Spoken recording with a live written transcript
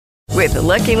With the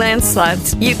Lucky Land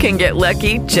Slots, you can get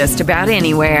lucky just about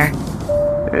anywhere.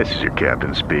 This is your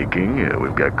captain speaking.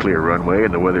 We've got clear runway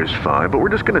and the weather's fine, but we're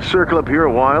just going to circle up here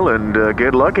a while and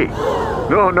get lucky.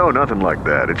 No, nothing like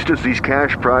that. It's just these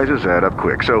cash prizes add up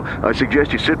quick. So I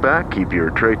suggest you sit back, keep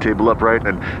your tray table upright,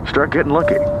 and start getting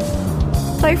lucky.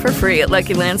 Play for free at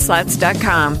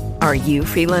LuckyLandSlots.com. Are you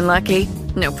feeling lucky?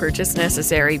 No purchase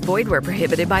necessary. Void where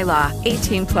prohibited by law.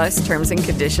 18 plus terms and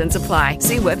conditions apply.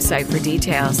 See website for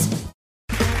details.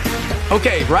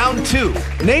 Okay, round two.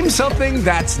 Name something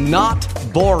that's not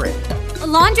boring. A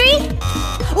laundry?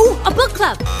 Ooh, a book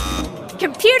club.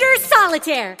 Computer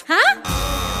solitaire, huh?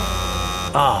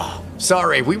 Ah,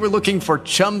 sorry, we were looking for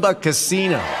Chumba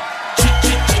Casino.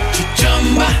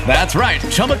 That's right,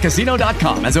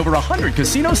 ChumbaCasino.com has over 100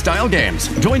 casino-style games.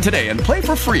 Join today and play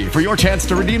for free for your chance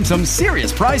to redeem some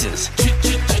serious prizes.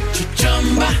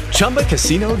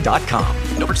 ChumbaCasino.com.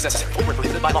 No purchase necessary. Void where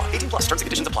prohibited by law. 18 plus terms and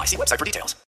conditions apply. See website for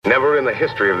details. Never in the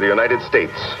history of the United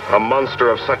States, a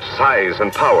monster of such size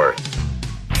and power.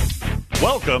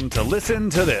 Welcome to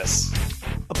Listen to This,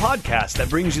 a podcast that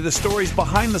brings you the stories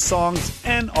behind the songs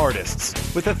and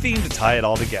artists with a theme to tie it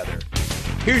all together.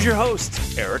 Here's your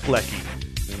host, Eric Leckie.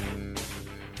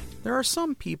 There are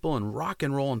some people in rock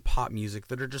and roll and pop music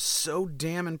that are just so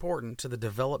damn important to the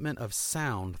development of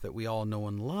sound that we all know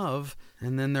and love,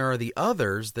 and then there are the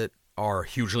others that are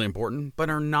hugely important but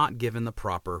are not given the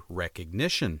proper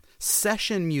recognition.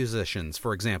 Session musicians,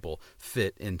 for example,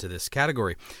 fit into this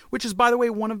category, which is, by the way,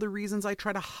 one of the reasons I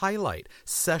try to highlight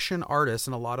session artists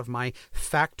in a lot of my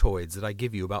factoids that I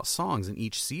give you about songs in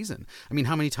each season. I mean,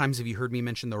 how many times have you heard me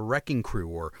mention the Wrecking Crew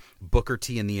or Booker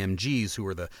T and the MGs, who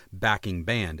are the backing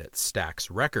band at Stax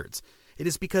Records? It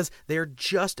is because they are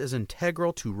just as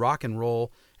integral to rock and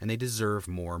roll, and they deserve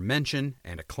more mention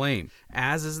and acclaim,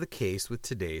 as is the case with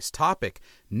today's topic,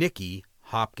 Nicky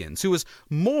Hopkins, who was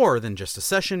more than just a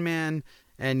session man,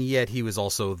 and yet he was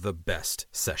also the best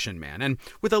session man. And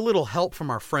with a little help from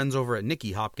our friends over at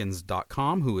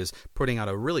NickyHopkins.com, who is putting out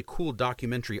a really cool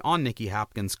documentary on Nicky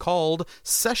Hopkins called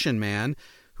Session Man,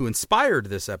 who inspired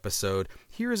this episode,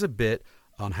 here is a bit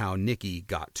on how Nicky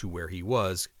got to where he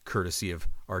was, courtesy of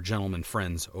our gentleman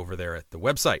friends over there at the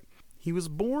website. He was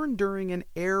born during an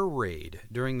air raid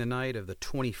during the night of the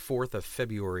 24th of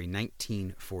February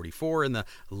 1944 in the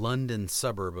London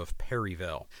suburb of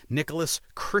Perryville. Nicholas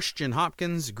Christian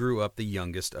Hopkins grew up the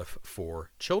youngest of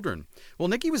 4 children. Well,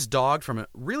 Nicky was dogged from a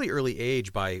really early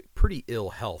age by pretty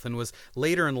ill health and was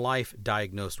later in life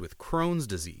diagnosed with Crohn's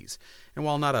disease. And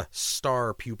while not a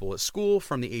star pupil at school,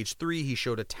 from the age 3 he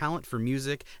showed a talent for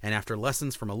music, and after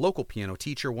lessons from a local piano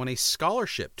teacher won a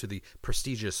scholarship to the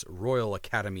prestigious Royal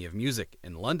Academy of Music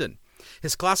in London.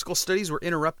 His classical studies were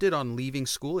interrupted on leaving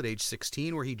school at age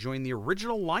 16, where he joined the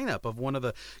original lineup of one of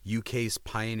the UK's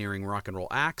pioneering rock and roll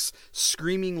acts,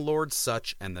 Screaming Lord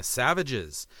Sutch and the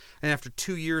Savages. And after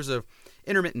 2 years of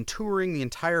intermittent touring, the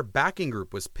entire backing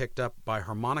group was picked up by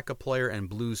harmonica player and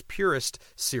blues purist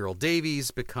Cyril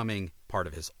Davies, becoming part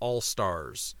of his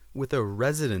all-stars. With a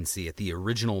residency at the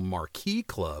original Marquee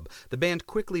Club, the band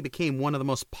quickly became one of the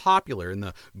most popular in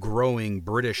the growing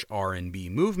British R&B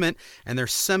movement, and their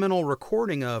seminal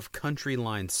recording of Country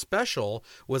Line Special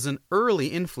was an early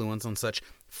influence on such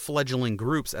fledgling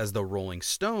groups as the Rolling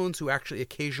Stones, who actually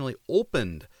occasionally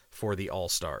opened for the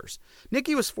All-Stars.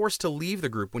 Nicky was forced to leave the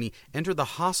group when he entered the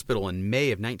hospital in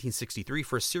May of 1963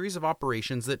 for a series of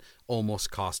operations that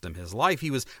almost cost him his life.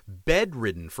 He was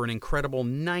bedridden for an incredible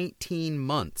 19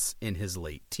 months in his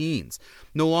late teens.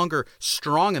 No longer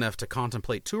strong enough to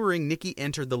contemplate touring, Nicky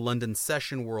entered the London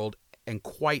session world and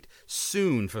quite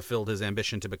soon fulfilled his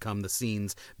ambition to become the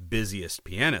scene's busiest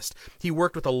pianist. He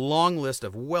worked with a long list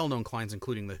of well-known clients,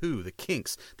 including The Who, The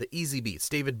Kinks, The Easy Beats,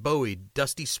 David Bowie,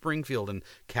 Dusty Springfield, and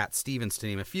Cat Stevens, to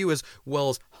name a few, as well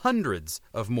as hundreds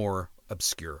of more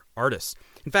obscure artists.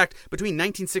 In fact, between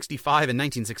 1965 and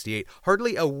 1968,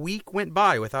 hardly a week went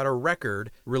by without a record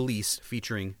released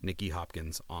featuring Nicky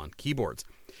Hopkins on keyboards.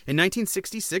 In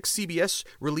 1966, CBS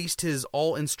released his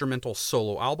all-instrumental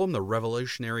solo album, The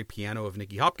Revolutionary Piano of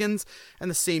Nicky Hopkins,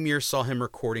 and the same year saw him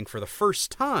recording for the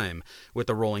first time with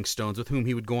the Rolling Stones, with whom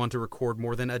he would go on to record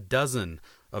more than a dozen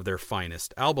of their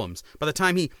finest albums. By the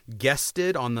time he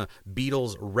guested on the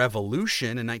Beatles'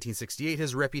 Revolution in 1968,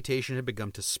 his reputation had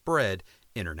begun to spread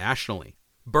internationally.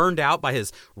 Burned out by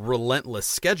his relentless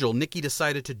schedule, Nicky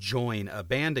decided to join a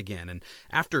band again, and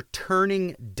after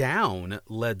turning down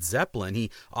Led Zeppelin,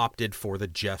 he opted for the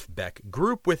Jeff Beck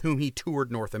Group, with whom he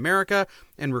toured North America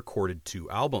and recorded 2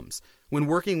 albums. When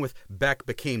working with Beck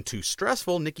became too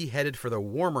stressful, Nicky headed for the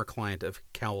warmer climate of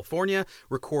California,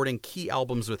 recording key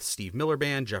albums with Steve Miller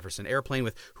Band, Jefferson Airplane,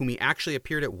 with whom he actually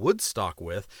appeared at Woodstock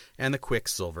with, and the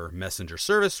Quicksilver Messenger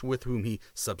Service, with whom he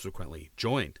subsequently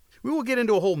joined. We will get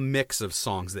into a whole mix of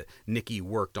songs that Nicky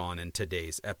worked on in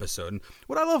today's episode. And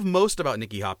what I love most about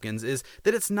Nicky Hopkins is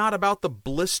that it's not about the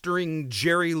blistering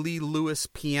Jerry Lee Lewis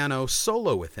piano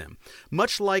solo with him.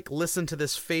 Much like Listen to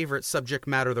This favorite subject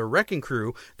matter, The Wrecking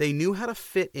Crew, they knew how to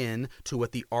fit in to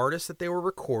what the artist that they were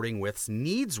recording with's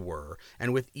needs were,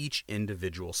 and with each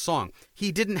individual song.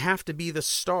 He didn't have to be the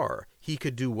star. He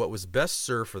could do what was best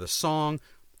served for the song,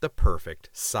 the perfect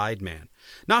sideman.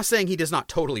 Not saying he does not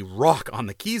totally rock on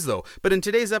the keys though, but in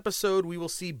today's episode we will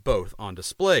see both on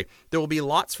display. There will be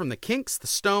lots from the Kinks, the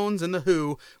Stones, and the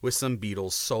Who, with some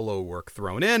Beatles solo work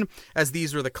thrown in, as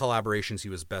these were the collaborations he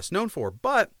was best known for,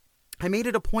 but I made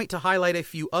it a point to highlight a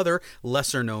few other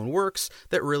lesser-known works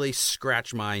that really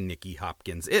scratch my Nicky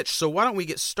Hopkins itch. So why don't we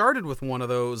get started with one of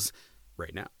those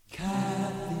right now.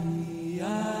 Kathy,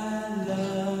 I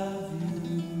love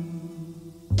you.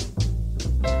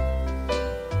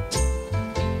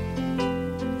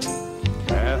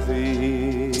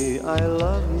 Kathy, I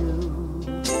love you.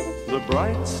 The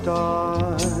bright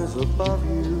stars above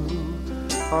you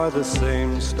are the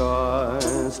same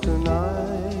stars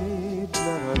tonight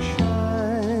that are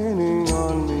shining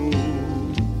on me.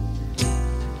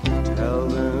 Tell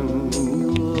them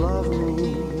you love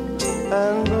me,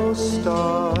 and those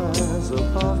stars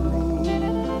above me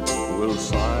will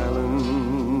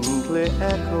silently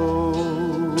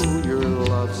echo your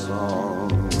love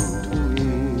song to me.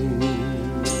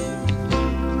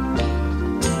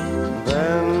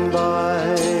 Then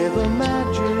by the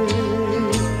magic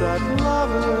that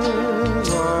lovers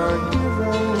are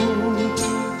given,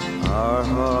 our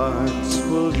hearts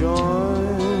will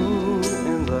join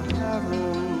in the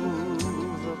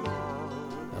heavens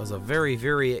above. That was a very,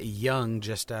 very young,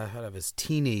 just out of his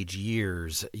teenage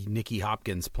years, Nicky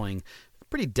Hopkins playing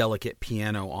pretty delicate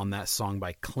piano on that song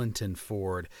by Clinton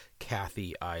Ford,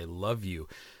 Kathy, I Love You.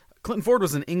 Clinton Ford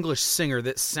was an English singer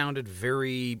that sounded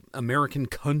very American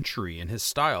country in his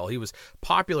style. He was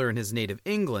popular in his native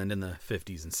England in the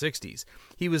 50s and 60s.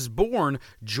 He was born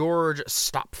George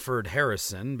Stopford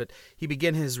Harrison, but he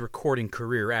began his recording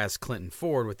career as Clinton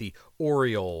Ford with the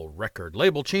Oriole record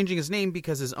label, changing his name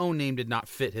because his own name did not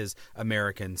fit his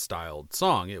American-styled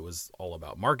song. It was all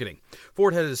about marketing.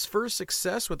 Ford had his first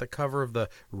success with a cover of the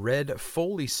Red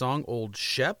Foley song Old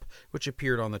Shep, which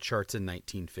appeared on the charts in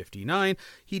 1959.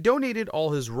 He donated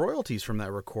all his royalties from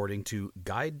that recording to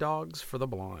Guide Dogs for the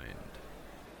Blind.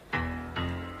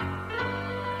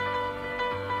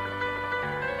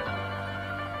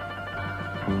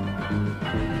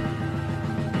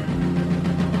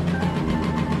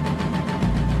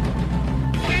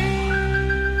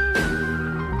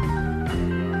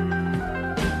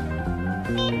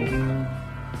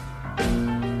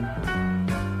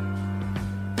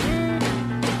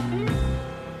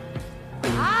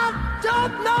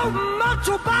 Don't know much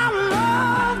about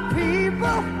love,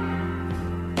 people,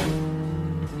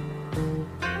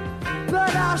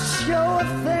 but I sure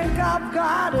think I've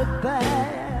got it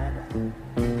bad.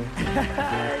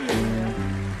 Yeah.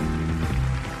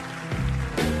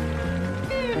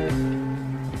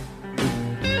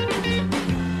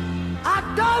 I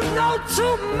don't know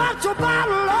too much about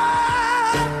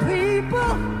love,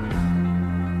 people,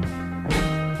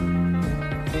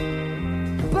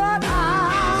 but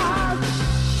I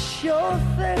sure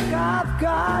think I've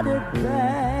got it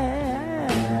bad.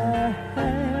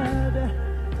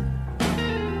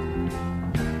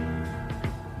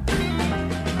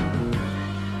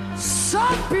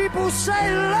 Some people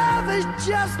say love is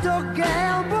just a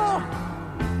gamble,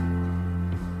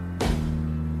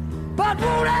 but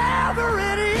whatever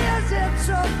it is, it's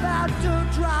about to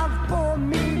drive poor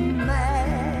me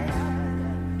mad.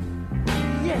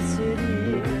 Yes, it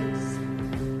is.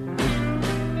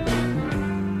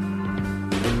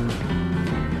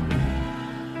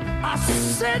 I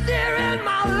sit there in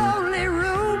my lonely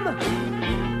room.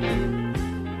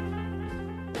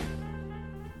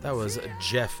 That was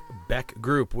Jeff Beck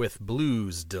Group with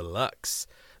Blues Deluxe.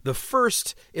 The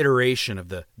first iteration of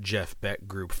the Jeff Beck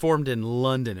Group formed in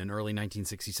London in early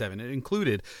 1967. It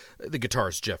included the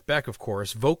guitarist Jeff Beck, of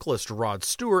course, vocalist Rod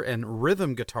Stewart, and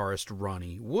rhythm guitarist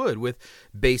Ronnie Wood, with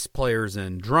bass players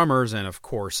and drummers, and of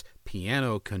course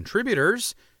piano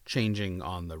contributors changing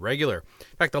on the regular.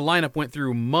 In fact, the lineup went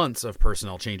through months of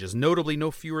personnel changes, notably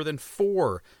no fewer than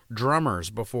 4 drummers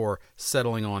before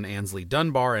settling on Ansley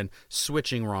Dunbar and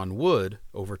switching Ron Wood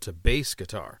over to bass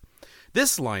guitar.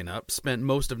 This lineup spent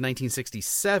most of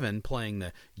 1967 playing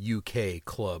the UK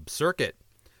club circuit.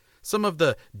 Some of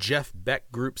the Jeff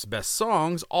Beck Group's best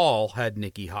songs all had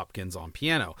Nicky Hopkins on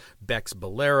piano. Beck's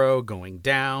Bolero, Going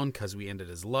Down, 'Cause We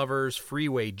Ended as Lovers,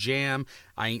 Freeway Jam,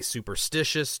 I Ain't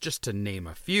Superstitious, just to name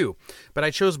a few. But I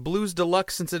chose Blues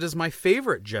Deluxe since it is my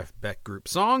favorite Jeff Beck Group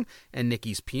song, and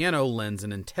Nicky's piano lends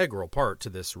an integral part to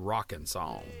this rockin'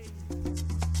 song.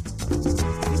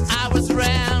 I was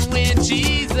around when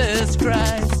Jesus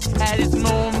Christ had his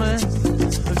moment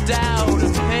of doubt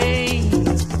and pain.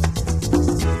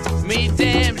 Made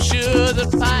damn sure the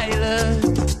pilot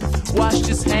washed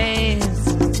his hands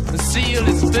and sealed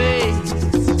his face.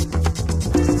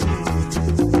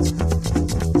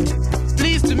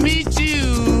 Pleased to meet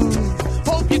you,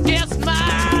 hope you guessed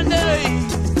my name.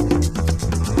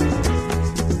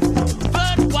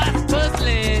 But what's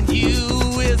puzzling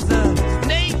you is the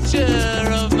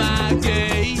nature of my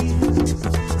game.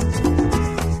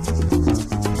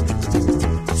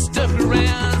 Stuck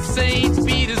around St.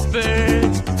 Petersburg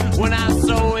when I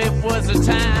saw it was a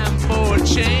time for a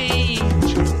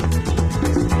change.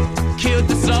 Killed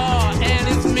the Tsar and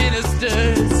his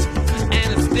ministers.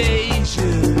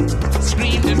 Anastasia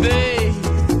screamed in vain.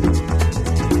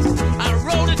 I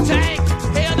rode a tank,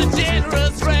 held a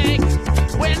generous rank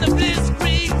when the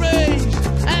blitzkrieg raged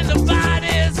and the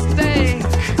bodies stank.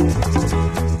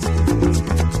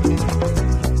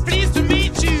 Pleased to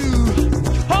meet you,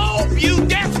 hope you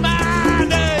guess my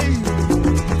name.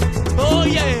 Oh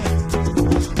yeah.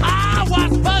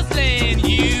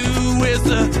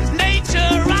 The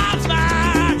nature of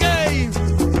my game.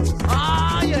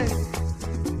 Oh, yeah.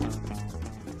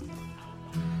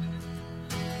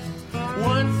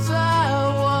 Once I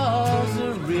was a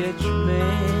rich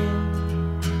man.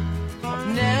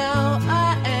 Now I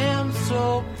am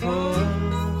so poor.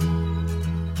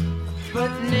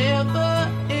 But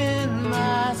never in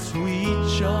my sweet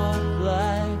short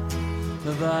life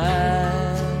have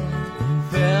I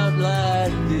felt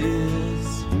like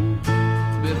this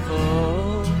before.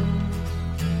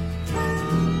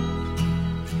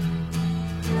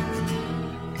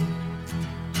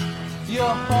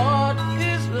 Your heart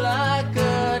is like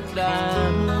a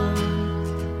diamond.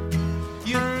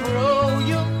 You throw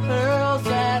your pearls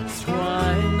at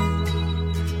swine.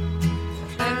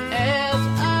 And as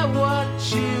I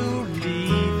watch you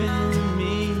leaving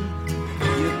me,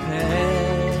 you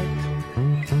pack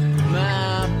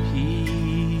my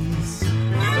peace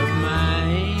of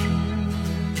mind.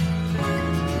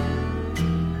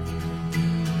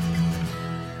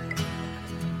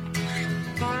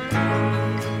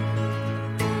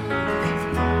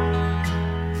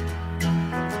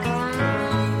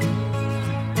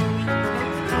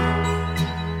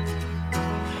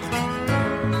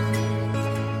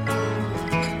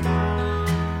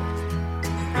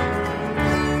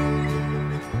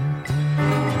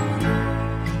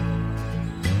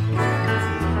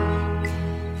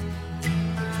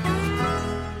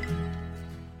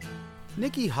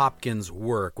 Nicky Hopkins'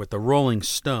 work with the Rolling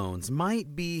Stones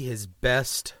might be his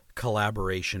best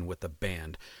collaboration with the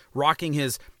band, rocking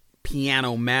his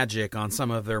piano magic on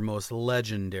some of their most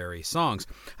legendary songs.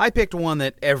 I picked one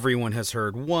that everyone has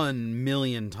heard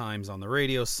 1,000,000 times on the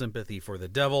radio, Sympathy for the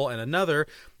Devil, and another,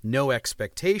 No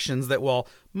Expectations, that while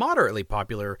moderately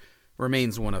popular,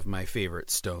 remains one of my favorite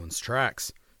Stones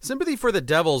tracks. Sympathy for the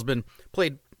Devil's been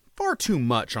played far too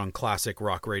much on classic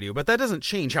rock radio, but that doesn't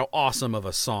change how awesome of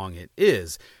a song it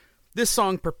is. This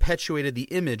song perpetuated the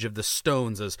image of the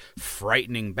Stones as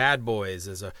frightening bad boys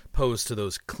as opposed to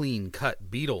those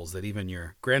clean-cut Beatles that even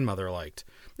your grandmother liked.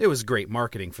 It was great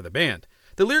marketing for the band.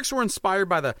 The lyrics were inspired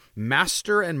by The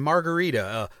Master and Margarita,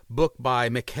 a book by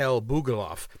Mikhail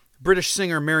Bugaloff. British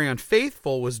singer Marianne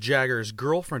Faithfull was Jagger's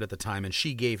girlfriend at the time, and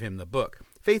she gave him the book.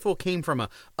 Faithfull came from an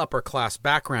upper-class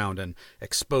background and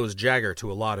exposed Jagger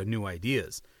to a lot of new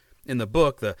ideas. In the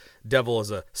book, the devil is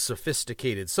a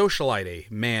sophisticated socialite, a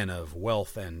man of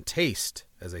wealth and taste,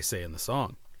 as they say in the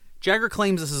song. Jagger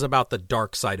claims this is about the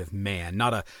dark side of man,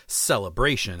 not a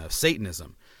celebration of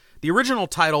Satanism. The original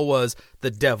title was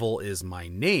The Devil Is My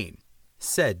Name.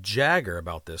 Said Jagger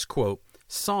about this, quote,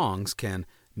 "Songs can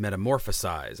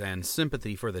metamorphosize, and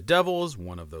Sympathy for the Devil is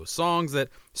one of those songs that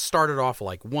started off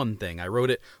like one thing. I wrote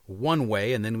it one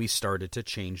way, and then we started to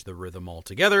change the rhythm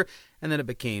altogether, and then it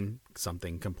became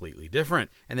something completely different.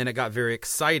 And then it got very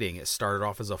exciting. It started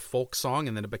off as a folk song,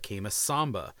 and then it became a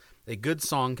samba. A good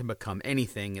song can become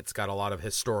anything. It's got a lot of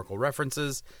historical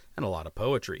references and a lot of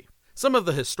poetry." Some of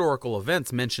the historical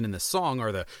events mentioned in this song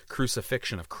are the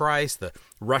crucifixion of Christ, the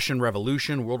Russian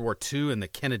Revolution, World War II, and the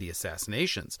Kennedy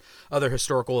assassinations. Other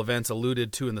historical events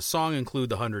alluded to in the song include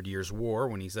the 100 Years' War,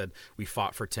 when he said, "We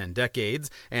fought for 10 decades,"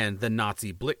 and the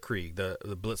Nazi Blitzkrieg, the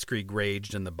Blitzkrieg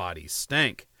raged and the bodies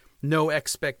stank. No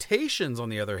Expectations, on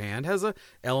the other hand, has an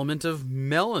element of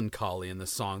melancholy in the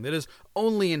song that is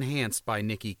only enhanced by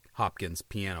Nicky Hopkins'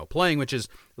 piano playing, which is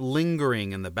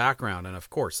lingering in the background, and of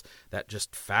course, that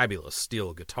just fabulous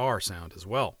steel guitar sound as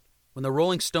well. When the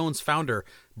Rolling Stones founder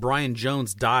Brian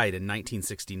Jones died in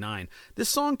 1969, this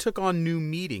song took on new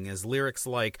meaning as lyrics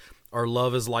like "Our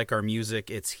love is like our music,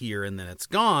 it's here and then it's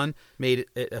gone" made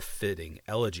it a fitting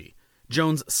elegy.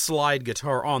 Jones' slide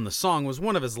guitar on the song was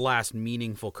one of his last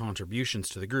meaningful contributions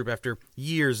to the group. After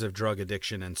years of drug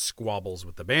addiction and squabbles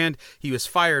with the band, he was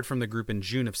fired from the group in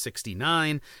June of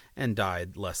 '69 and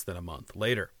died less than a month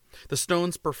later. The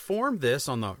Stones performed this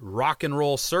on the Rock and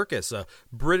Roll Circus, a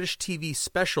British TV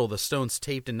special the Stones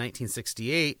taped in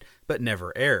 1968 but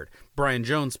never aired. Brian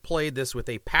Jones played this with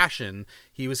a passion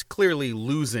he was clearly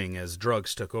losing as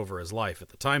drugs took over his life at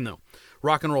the time, though.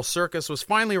 Rock and Roll Circus was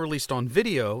finally released on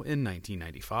video in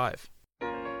 1995.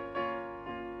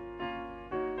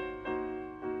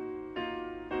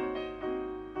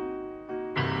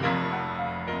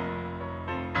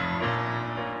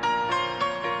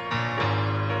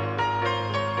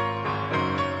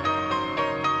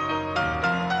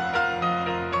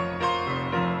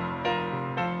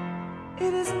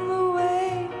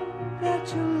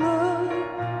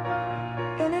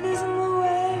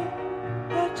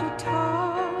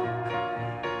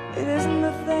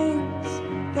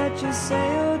 You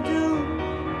say or do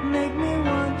make me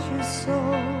want you so.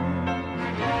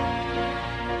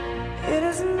 It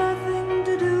has nothing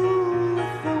to do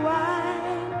with the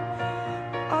wine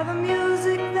or the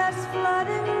music that's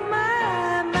flooding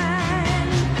my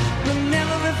mind. But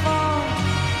never before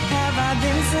have I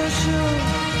been so sure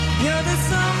you're the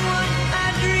someone I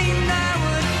dreamed I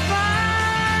would find.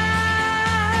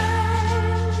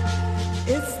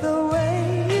 It's the way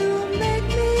you make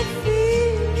me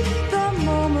feel the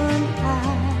moment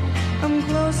I'm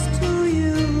close to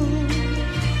you.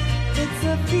 It's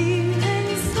a feeling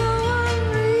so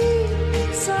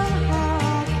unreal, somehow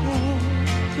I can't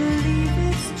believe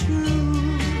it's true.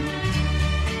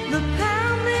 The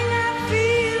pounding I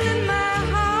feel in my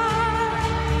heart,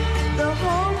 the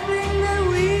hoping that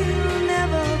we'll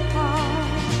never part.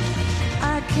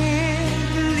 I can't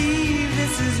believe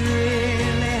this is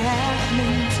really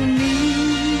happening to me.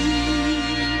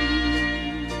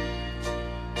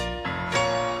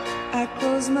 I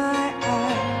close my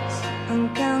eyes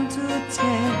and count to 10,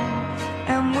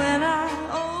 and when I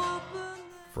open...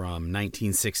 From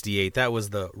 1968, that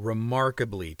was the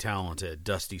remarkably talented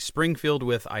Dusty Springfield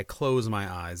with "I Close My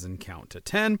Eyes and Count to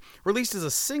 10. Released as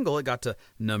a single, it got to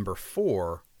number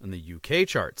 4 in the UK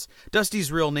charts.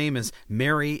 Dusty's real name is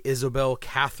Mary Isabel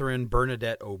Catherine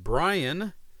Bernadette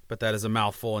O'Brien, but that is a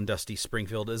mouthful, and Dusty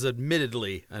Springfield is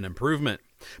admittedly an improvement.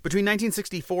 Between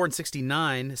 1964 and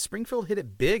 69, Springfield hit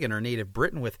it big in her native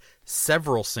Britain with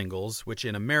several singles, which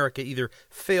in America either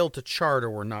failed to chart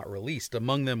or were not released.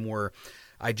 Among them were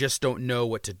 "I Just Don't Know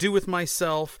What to Do With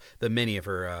Myself," the many of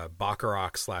her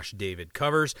Bacharach/David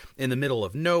covers, "In the Middle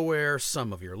of Nowhere,"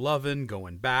 "Some of Your Lovin',"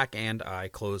 "Going Back," and "I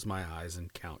Close My Eyes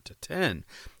and Count to 10.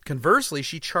 Conversely,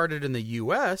 she charted in the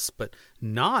U.S., but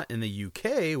not in the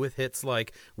U.K., with hits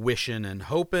like "Wishin' and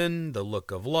Hopin'," "The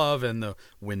Look of Love," and "The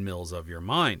Windmills of Your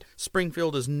Mind."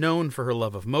 Springfield is known for her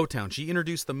love of Motown. She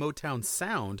introduced the Motown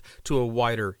sound to a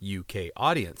wider UK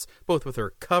audience, both with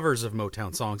her covers of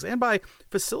Motown songs and by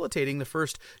facilitating the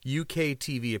first UK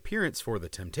TV appearance for The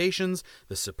Temptations,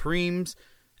 The Supremes,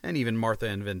 and even Martha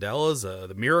and Vandellas,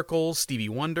 The Miracles, Stevie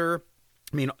Wonder.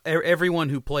 I mean, everyone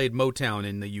who played Motown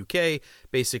in the UK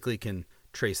basically can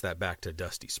trace that back to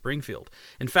Dusty Springfield.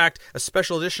 In fact, a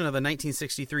special edition of the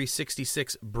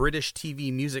 1963-66 British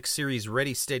TV music series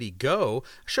Ready, Steady, Go,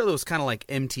 a show that was kind of like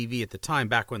MTV at the time,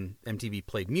 back when MTV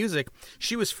played music,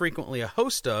 she was frequently a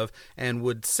host of, and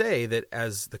would say that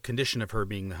as the condition of her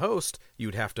being the host, you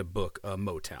would have to book a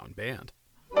Motown band.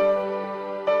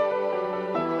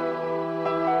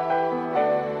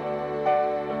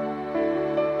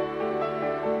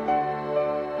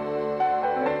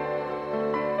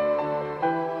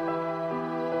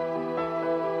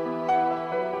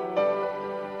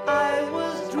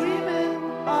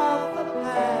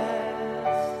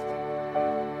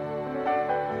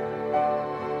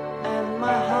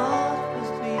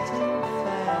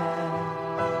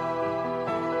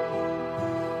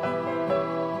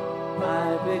 I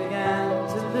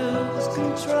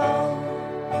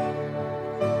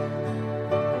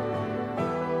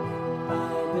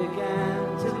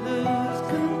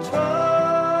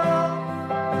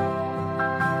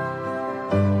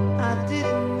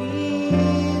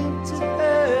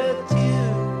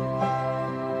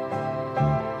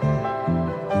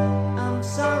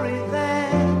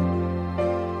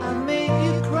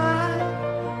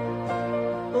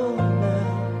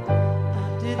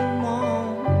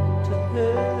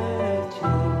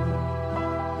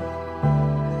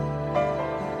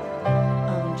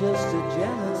just a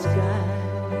jealous guy.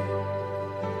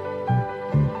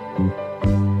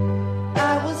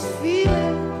 I was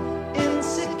feeling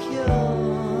insecure.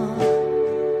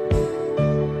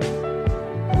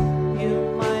 You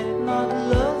might not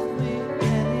love me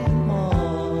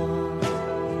anymore.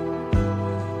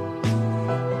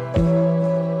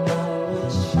 I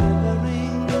was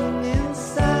shivering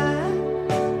inside.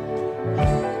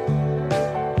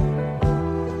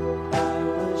 I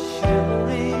was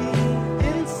shivering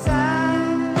inside.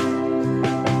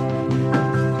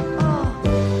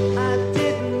 Oh, I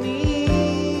didn't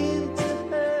mean to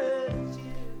hurt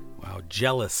you. Wow,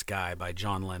 Jealous Guy by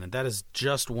John Lennon. That is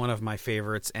just one of my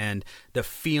favorites, and the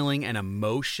feeling and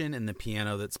emotion in the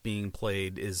piano that's being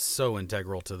played is so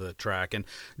integral to the track. And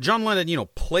John Lennon,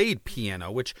 played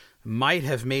piano, which might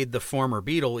have made the former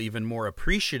Beatle even more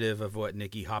appreciative of what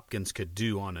Nicky Hopkins could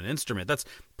do on an instrument. That's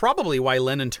probably why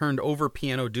Lennon turned over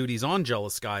piano duties on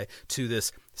Jealous Guy to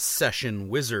this session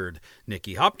wizard,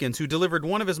 Nicky Hopkins, who delivered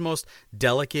one of his most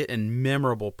delicate and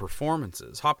memorable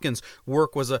performances. Hopkins'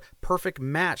 work was a perfect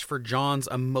match for John's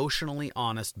emotionally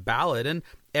honest ballad, and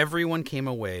everyone came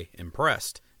away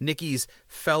impressed. Nicky's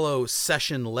fellow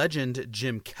session legend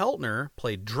Jim Keltner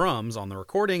played drums on the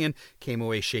recording and came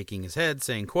away shaking his head,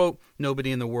 saying, quote,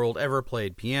 "Nobody in the world ever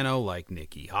played piano like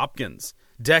Nicky Hopkins."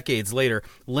 Decades later,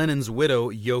 Lennon's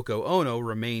widow, Yoko Ono,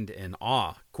 remained in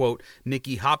awe. Quote,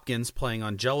 "Nicky Hopkins playing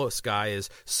on Jealous Guy is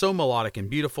so melodic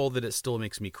and beautiful that it still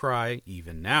makes me cry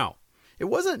even now." It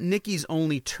wasn't Nicky's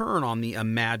only turn on the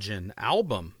Imagine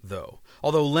album, though.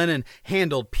 Although Lennon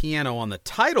handled piano on the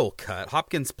title cut,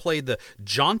 Hopkins played the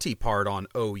jaunty part on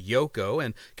Oh Yoko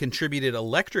and contributed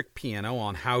electric piano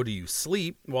on How Do You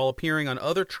Sleep, while appearing on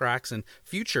other tracks and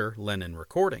future Lennon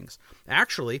recordings.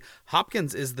 Actually,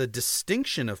 Hopkins is the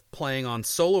distinction of playing on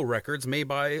solo records made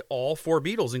by all four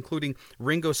Beatles, including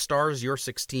Ringo Starr's You're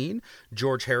 16,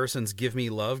 George Harrison's Give Me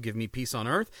Love, Give Me Peace on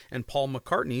Earth, and Paul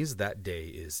McCartney's That Day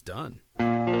Is Done. As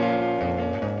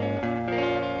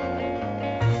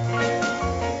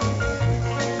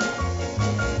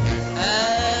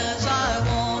I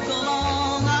walk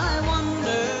along, I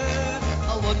wonder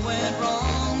what went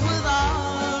wrong with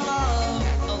our love,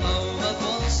 a love that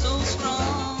was so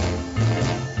strong.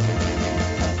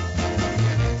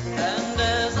 And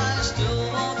as I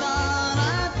still walk on,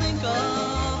 I think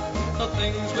of the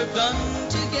things we've done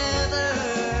together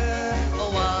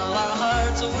while our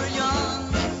hearts were young.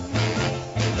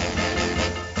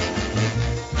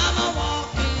 I'm a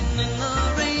walking in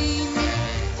the rain,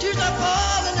 tears are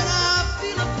falling and I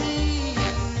feel a pain,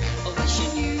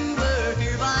 wishing you were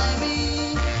here by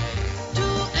me to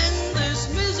end this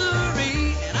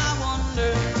misery. And I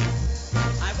wonder,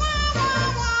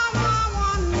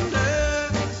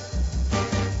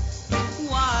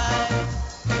 why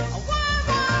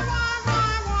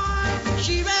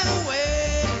she ran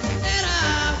away, and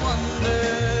I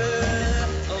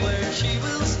wonder where she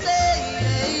will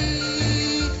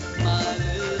stay, my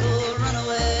little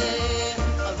runaway,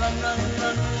 run, run,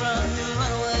 run, run,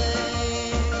 run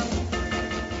away.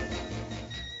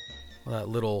 Well, that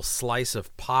little slice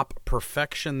of pop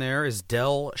perfection there is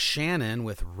Del Shannon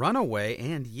with Runaway,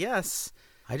 and yes,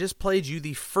 I just played you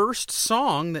the first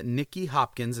song that Nicky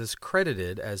Hopkins is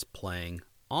credited as playing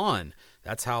on.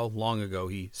 That's how long ago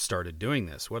he started doing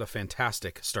this. What a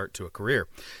fantastic start to a career.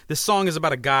 This song is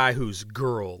about a guy whose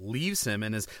girl leaves him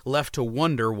and is left to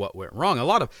wonder what went wrong. A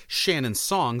lot of Shannon's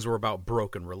songs were about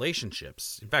broken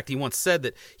relationships. In fact, he once said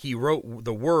that he wrote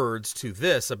the words to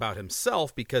this about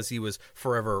himself because he was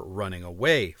forever running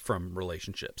away from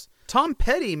relationships. Tom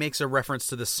Petty makes a reference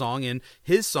to this song in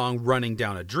his song Running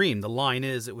Down a Dream. The line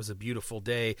is, "It was a beautiful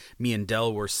day, me and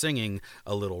Del were singing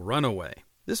a little runaway."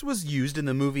 This was used in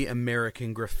the movie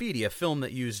American Graffiti, a film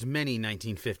that used many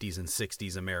 1950s and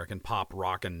 60s American pop,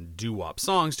 rock, and doo-wop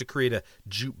songs to create a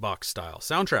jukebox-style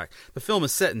soundtrack. The film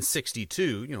is set in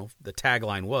 62. The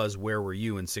tagline was, "Where were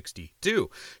you in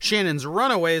 62?" Shannon's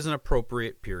Runaway is an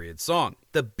appropriate period song.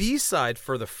 The B-side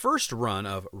for the first run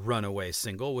of Runaway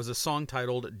single was a song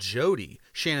titled Jody.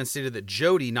 Shannon stated that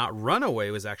Jody, not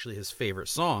Runaway, was actually his favorite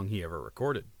song he ever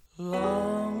recorded.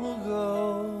 Long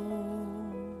ago,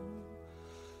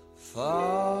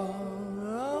 far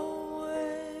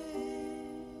away.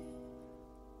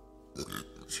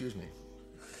 Excuse me.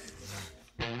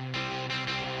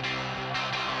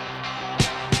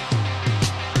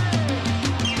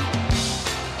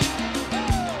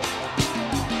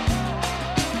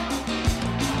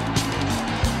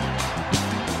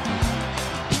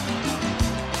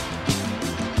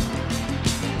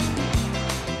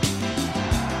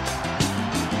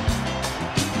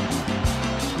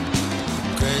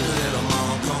 Crazy little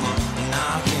mama, come on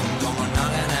knocking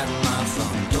at my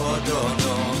front door.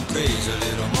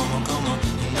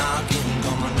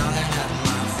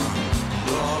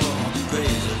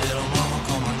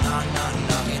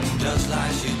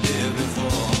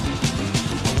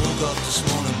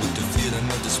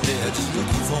 just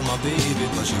looking for my baby,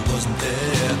 but she wasn't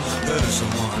there. Heard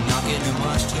someone knocking and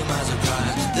much to my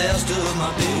surprise, there stood my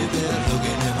baby,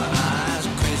 looking in my eyes.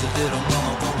 Crazy little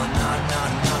mama going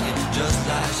knocking, just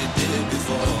like she did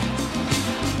before.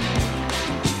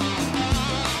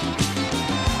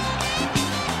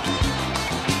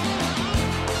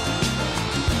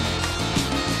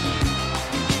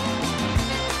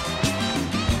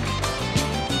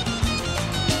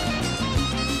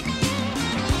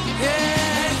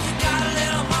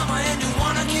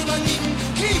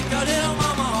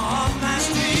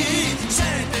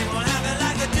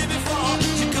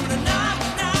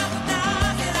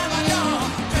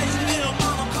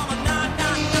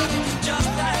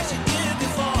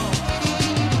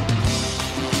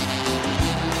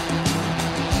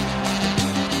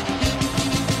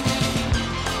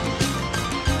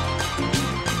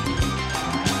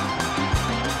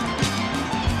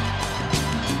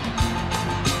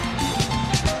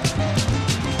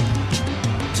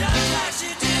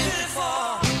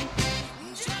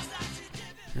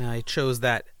 I chose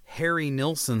that Harry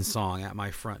Nilsson song At My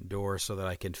Front Door so that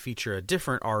I could feature a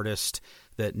different artist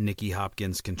that Nicky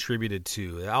Hopkins contributed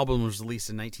to. The album was released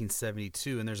in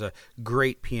 1972, and there's a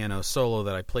great piano solo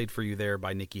that I played for you there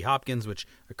by Nicky Hopkins, which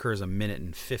occurs 1 minute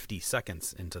and 50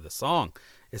 seconds into the song.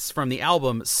 It's from the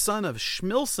album Son of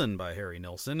Schmilsson by Harry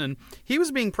Nilsson, and he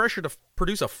was being pressured to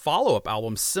produce a follow-up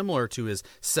album similar to his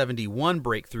 71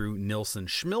 breakthrough Nilsson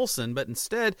Schmilsson, but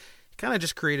instead he kind of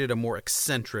just created a more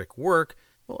eccentric work.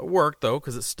 Well, it worked, though,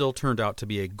 because it still turned out to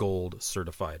be a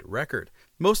gold-certified record.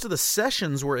 Most of the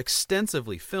sessions were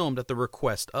extensively filmed at the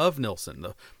request of Nilsson.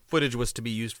 The footage was to be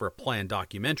used for a planned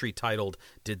documentary titled,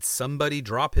 Did Somebody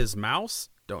Drop His Mouse?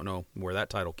 Don't know where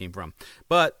that title came from,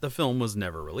 but the film was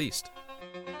never released.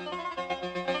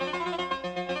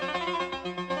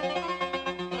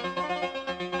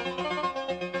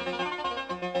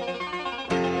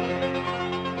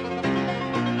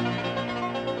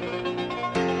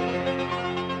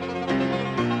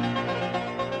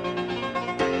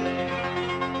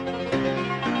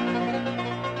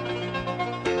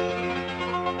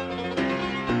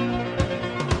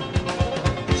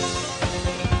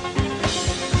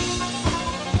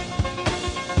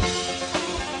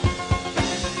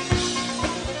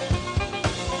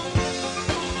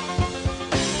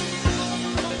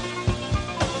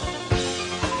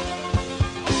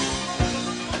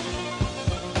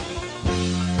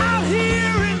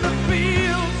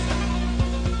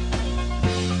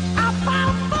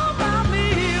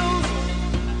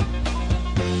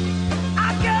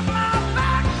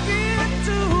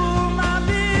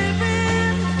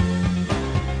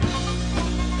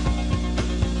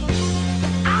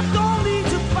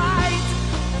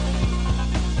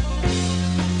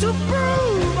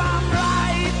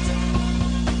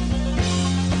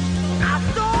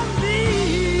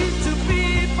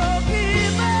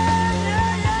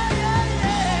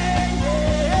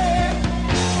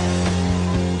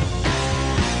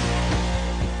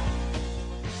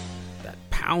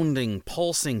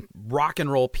 Pulsing rock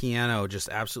and roll piano just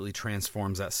absolutely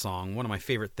transforms that song. One of my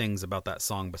favorite things about that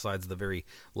song, besides the very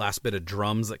last bit of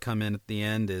drums that come in at the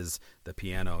end, is the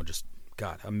piano. Just,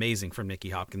 God, amazing from Nicky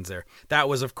Hopkins there. That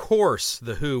was, of course,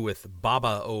 The Who with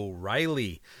Baba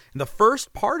O'Riley. And the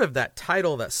first part of that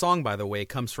title, that song, by the way,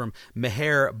 comes from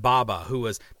Meher Baba, who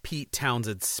was Pete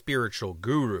Townshend's spiritual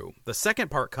guru. The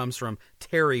second part comes from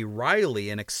Terry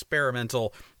Riley, an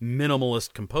experimental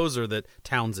minimalist composer that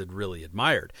Townshend really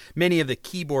admired. Many of the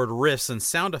keyboard riffs and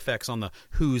sound effects on The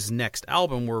Who's next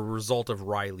album were a result of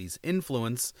Riley's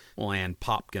influence, and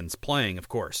Hopkins' playing, of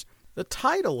course. The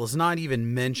title is not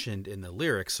even mentioned in the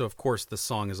lyrics, so of course the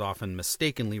song is often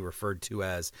mistakenly referred to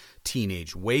as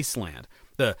Teenage Wasteland.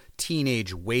 The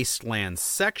Teenage Wasteland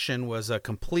section was a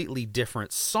completely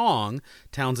different song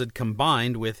Townshend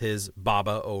combined with his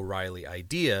Baba O'Riley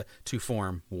idea to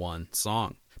form one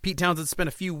song. Pete Townshend spent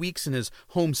a few weeks in his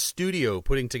home studio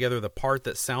putting together the part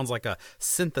that sounds like a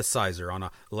synthesizer on a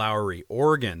Lowrey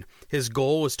organ. His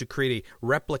goal was to create a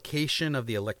replication of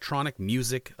the electronic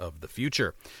music of the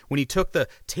future. When he took the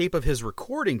tape of his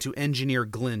recording to engineer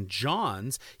Glyn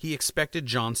Johns, he expected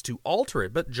Johns to alter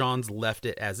it, but Johns left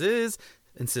it as is,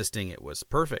 insisting it was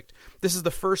perfect. This is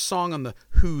the first song on The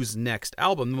Who's next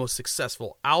album, the most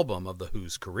successful album of The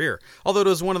Who's career. Although it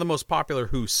was one of the most popular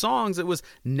Who songs, it was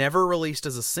never released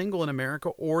as a single in America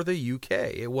or the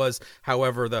UK. It was,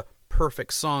 however, the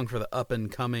perfect song for the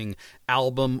up-and-coming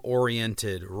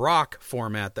album-oriented rock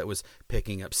format that was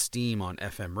picking up steam on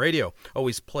FM radio.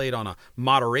 Always played on a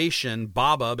moderation,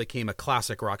 Baba became a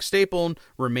classic rock staple and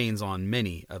remains on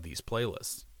many of these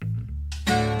playlists.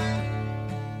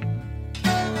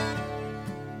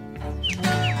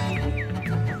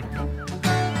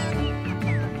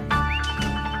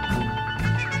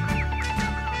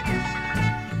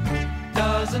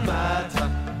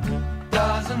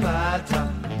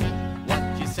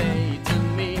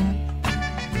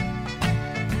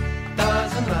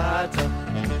 matter,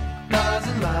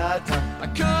 doesn't matter. I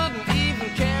couldn't even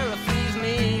care if he's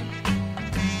me.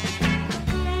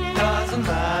 Doesn't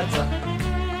matter,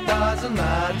 doesn't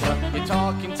matter. You're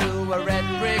talking to a red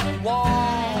brick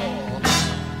wall.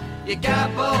 You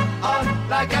gabble on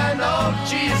like an old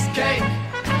cheesecake.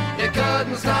 Your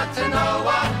goodness not to know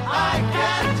what I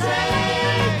can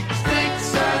take.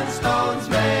 Sticks and stones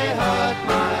may hurt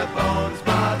my bones,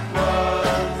 but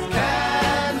words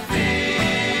can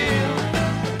feel.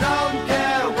 Don't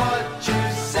care what you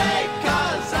say,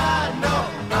 'cause I know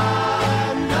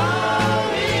I'm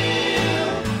not real.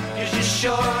 'Cause you're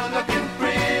sure looking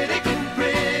pretty,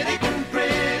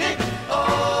 pretty.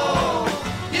 Oh,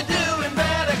 you're doing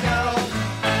better, girl.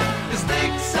 The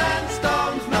sticks and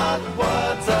stones, not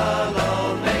words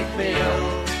alone, make me ill.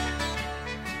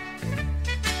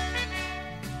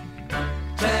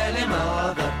 Tell him,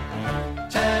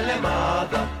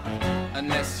 mother,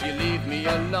 unless you leave me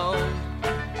alone.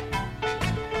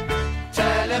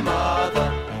 Tell him,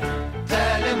 mother,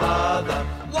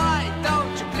 why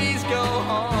don't you please go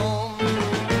home?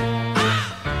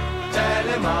 Tell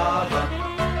him,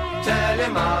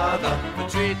 mother, for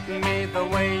treating me the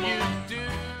way you do.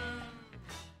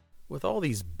 With all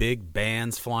these big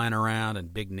bands flying around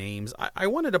and big names, I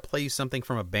wanted to play you something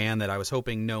from a band that I was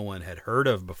hoping no one had heard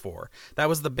of before. That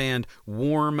was the band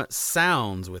Warm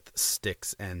Sounds with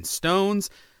Sticks and Stones.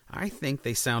 I think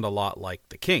they sound a lot like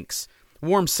the Kinks.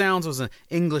 Warm Sounds was an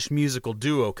English musical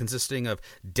duo consisting of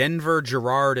Denver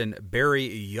Gerard and Barry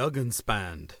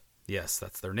Jugenspand. Yes,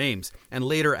 that's their names. And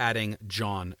later adding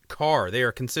John Carr. They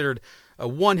are considered a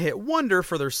one-hit wonder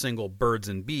for their single Birds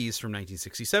and Bees from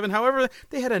 1967. However,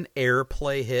 they had an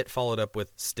airplay hit followed up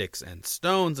with Sticks and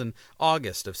Stones in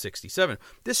August of 67.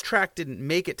 This track didn't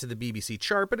make it to the BBC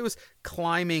chart, but it was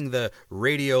climbing the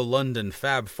Radio London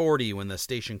Fab 40 when the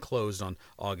station closed on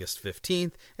August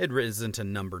 15th. It had risen to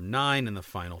number 9 in the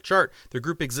final chart. The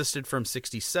group existed from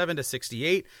 67 to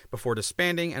 68 before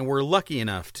disbanding, and were lucky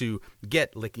enough to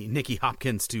get Nicky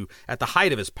Hopkins to, at the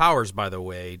height of his powers, by the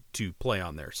way, to play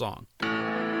on their song.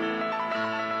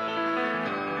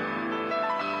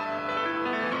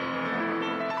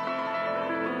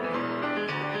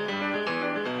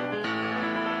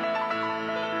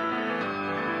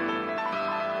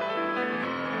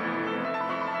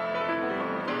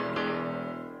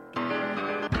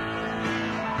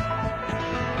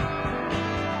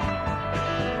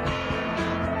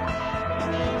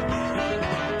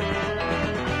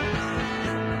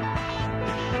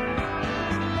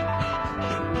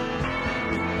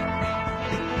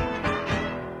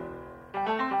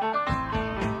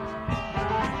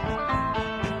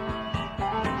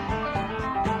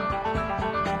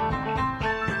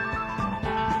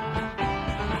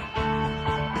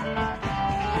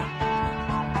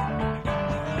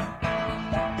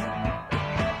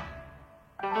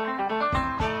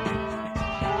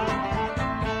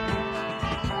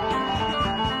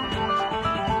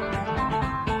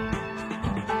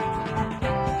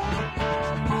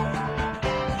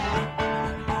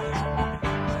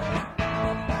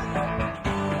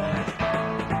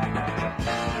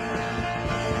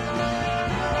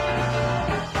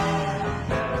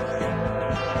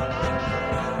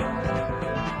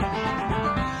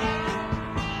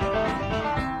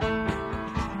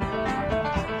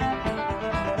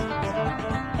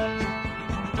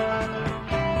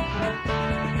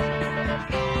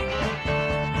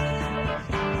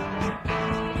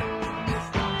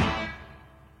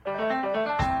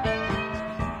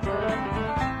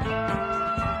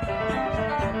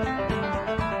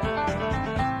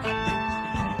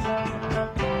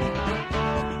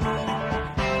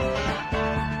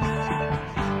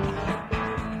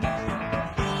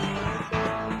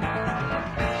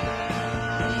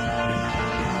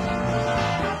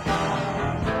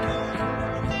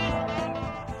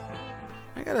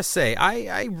 Say,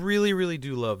 I really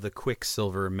do love the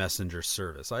Quicksilver Messenger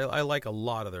Service. I like a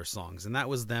lot of their songs, and that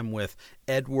was them with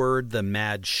Edward the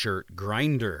Mad Shirt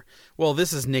Grinder. Well,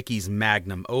 this is Nicky's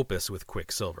magnum opus with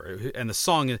Quicksilver, and the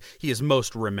song he is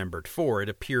most remembered for. It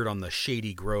appeared on the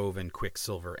Shady Grove and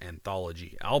Quicksilver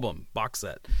Anthology album box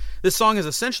set. This song is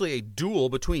essentially a duel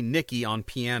between Nicky on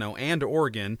piano and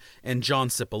organ and John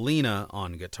Cipollina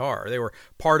on guitar. They were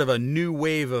part of a new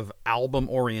wave of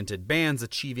album-oriented bands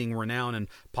achieving renown and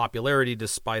popularity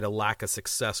despite a lack of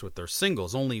success with their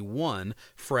singles. Only one,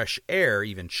 Fresh Air,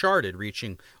 even charted,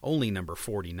 reaching only number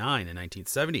 49 in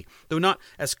 1970. Though not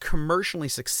as commercially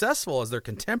successful as their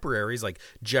contemporaries like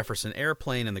Jefferson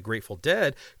Airplane and the Grateful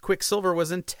Dead, Quicksilver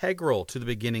was integral to the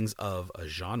beginnings of a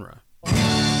genre.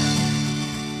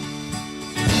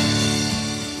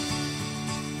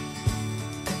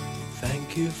 Thank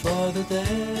Thank you for the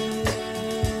days,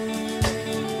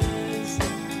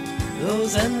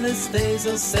 those endless days,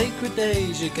 those sacred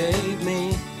days you gave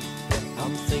me.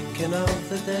 I'm thinking of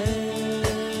the days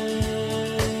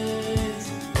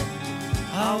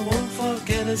I won't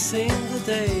forget a single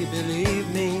day, believe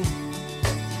me.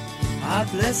 I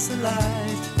bless the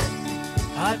light,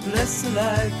 I bless the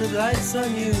light that lights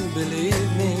on you,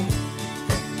 believe me.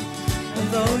 And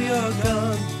though you're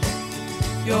gone,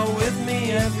 you're with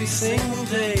me every single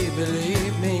day,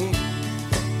 believe me.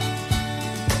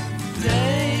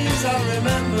 Days I'll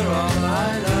remember all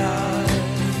my life,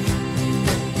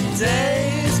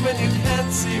 days when you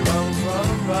can't see wrong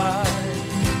from right.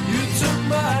 You took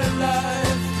my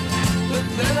life, but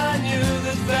then I knew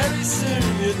that very soon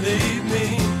you'd leave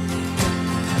me.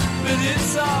 But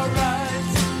it's alright,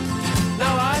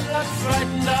 now I'm not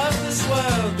frightened of this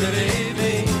world, believe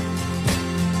me.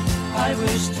 I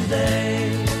wish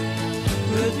today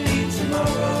would be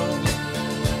tomorrow.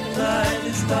 The night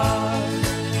is dark,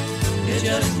 it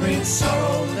just brings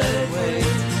sorrow, let it wait.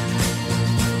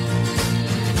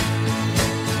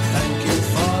 Thank you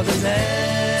for the days,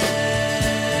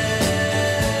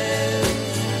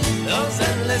 those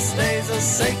endless days, those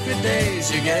sacred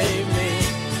days you gave me.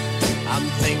 I'm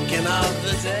thinking of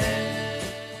the day.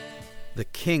 The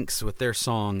Kinks with their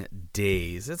song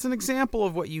Days. It's an example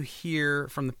of what you hear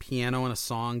from the piano in a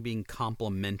song being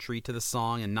complementary to the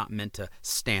song and not meant to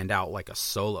stand out like a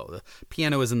solo. The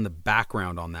piano is in the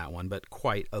background on that one, but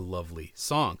quite a lovely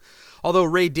song. Although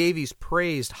Ray Davies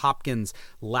praised Hopkins'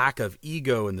 lack of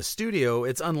ego in the studio,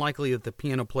 it's unlikely that the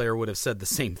piano player would have said the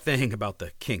same thing about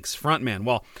the Kinks frontman.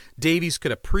 While Davies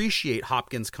could appreciate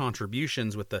Hopkins'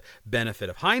 contributions with the benefit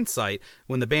of hindsight,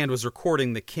 when the band was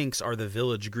recording The Kinks Are the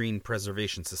Village Green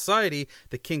Preservation Society,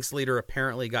 the Kinks later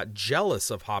apparently got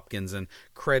jealous of Hopkins and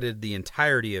credited the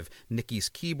entirety of Nicky's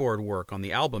keyboard work on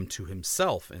the album to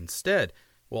himself instead.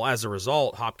 Well, as a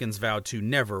result, Hopkins vowed to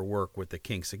never work with the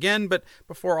Kinks again, but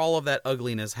before all of that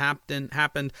ugliness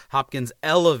happened, Hopkins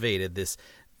elevated this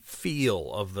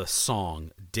feel of the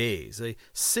song Days. A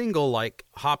single like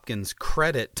Hopkins'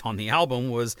 credit on the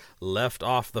album was left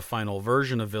off the final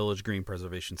version of Village Green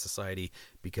Preservation Society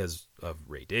because of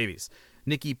Ray Davies.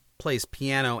 Nicky plays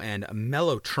piano and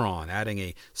mellotron, adding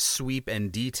a sweep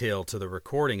and detail to the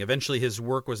recording. Eventually, his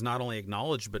work was not only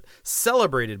acknowledged, but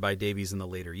celebrated by Davies in the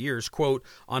later years. Quote,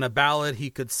 on a ballad,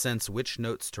 he could sense which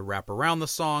notes to wrap around the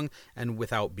song and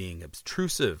without being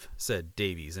obtrusive, said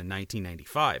Davies in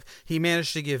 1995. He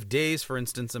managed to give Days, for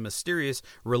instance, a mysterious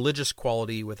religious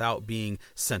quality without being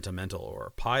sentimental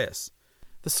or pious.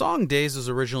 The song Days was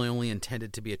originally only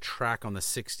intended to be a track on the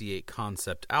 '68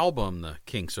 concept album, The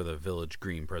Kinks Are the Village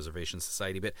Green Preservation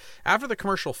Society, but after the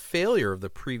commercial failure of the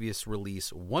previous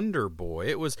release, Wonder Boy,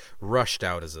 it was rushed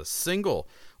out as a single.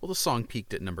 Well, the song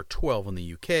peaked at number 12 in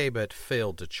the UK, but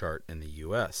failed to chart in the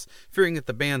US. Fearing that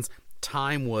the band's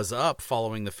time was up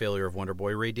following the failure of Wonder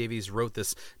Boy, Ray Davies wrote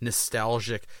this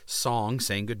nostalgic song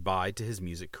saying goodbye to his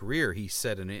music career. He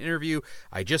said in an interview,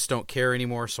 I just don't care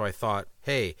anymore, so I thought,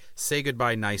 hey, say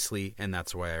goodbye nicely, and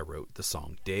that's why I wrote the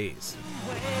song Days.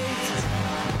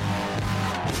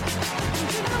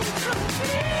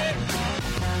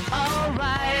 All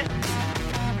right.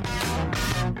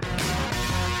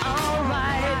 All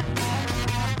right.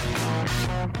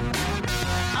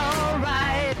 All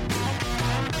right.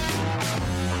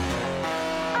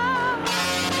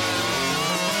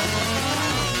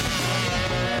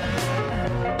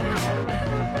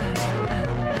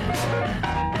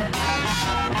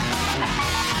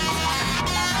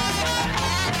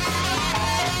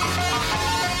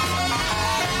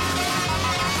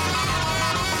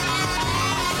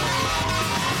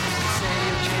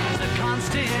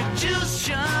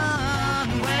 Constitution,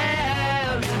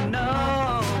 well, you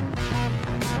know,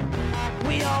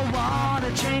 we all want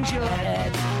to change your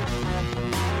head.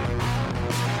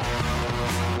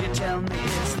 You tell me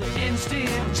it's the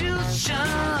institution,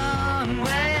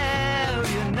 well,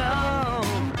 you know,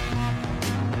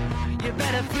 you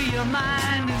better free your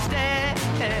mind instead.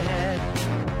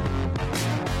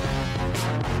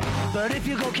 But if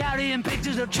you go carrying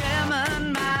pictures of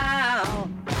Chairman Mao,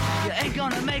 you ain't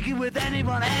gonna make it with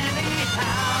anyone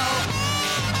anyhow.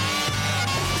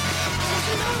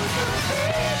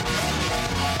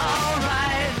 All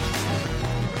right.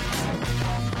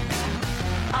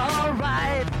 All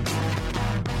right.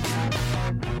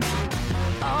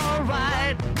 All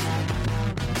right.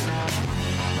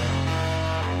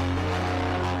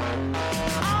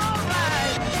 All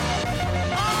right.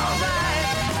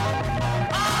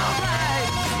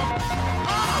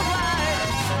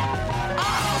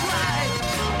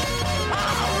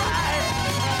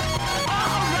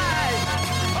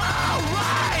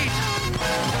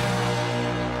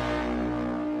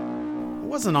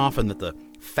 wasn't often that the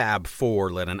Fab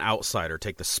Four let an outsider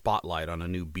take the spotlight on a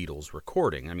new Beatles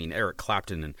recording. I mean, Eric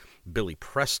Clapton and Billy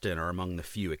Preston are among the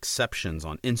few exceptions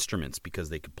on instruments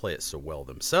because they could play it so well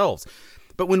themselves.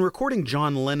 But when recording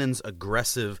John Lennon's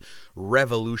aggressive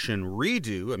Revolution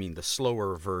redo, I mean, the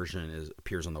slower version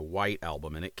appears on the White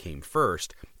Album and it came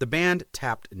first, the band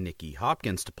tapped Nicky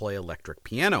Hopkins to play electric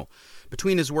piano.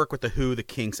 Between his work with The Who, The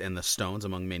Kinks, and The Stones,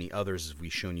 among many others as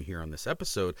we've shown you here on this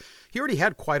episode, he already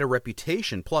had quite a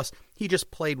reputation. Plus, he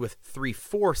just played with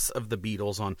 3/4 of the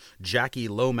Beatles on Jackie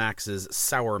Lomax's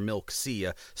Sour Milk Sea,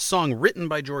 a song written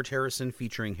by George Harrison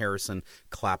featuring Harrison,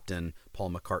 Clapton,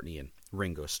 Paul McCartney, and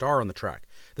Ringo Starr on the track.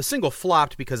 The single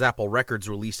flopped because Apple Records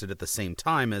released it at the same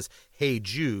time as Hey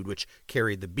Jude, which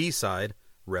carried the B-side,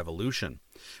 Revolution.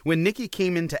 When Nicky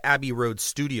came into Abbey Road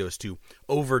Studios to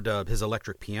overdub his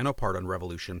electric piano part on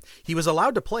Revolution, he was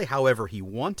allowed to play however he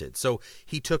wanted, so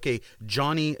he took a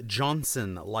Johnny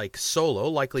Johnson-like solo,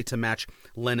 likely to match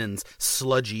Lennon's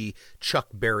sludgy, Chuck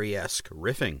Berry-esque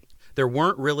riffing. There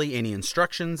weren't really any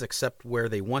instructions except where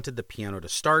they wanted the piano to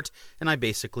start, and I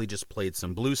basically just played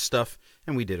some blues stuff,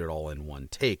 and we did it all in one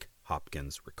take,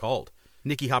 Hopkins recalled.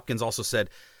 Nicky Hopkins also said,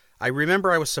 "I remember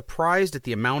I was surprised at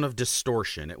the amount of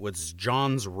distortion. It was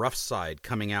John's rough side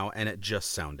coming out, and it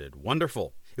just sounded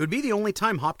wonderful." It would be the only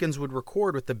time Hopkins would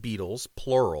record with the Beatles,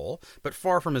 plural, but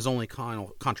far from his only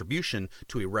contribution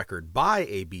to a record by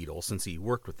a Beatle since he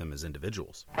worked with them as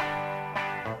individuals.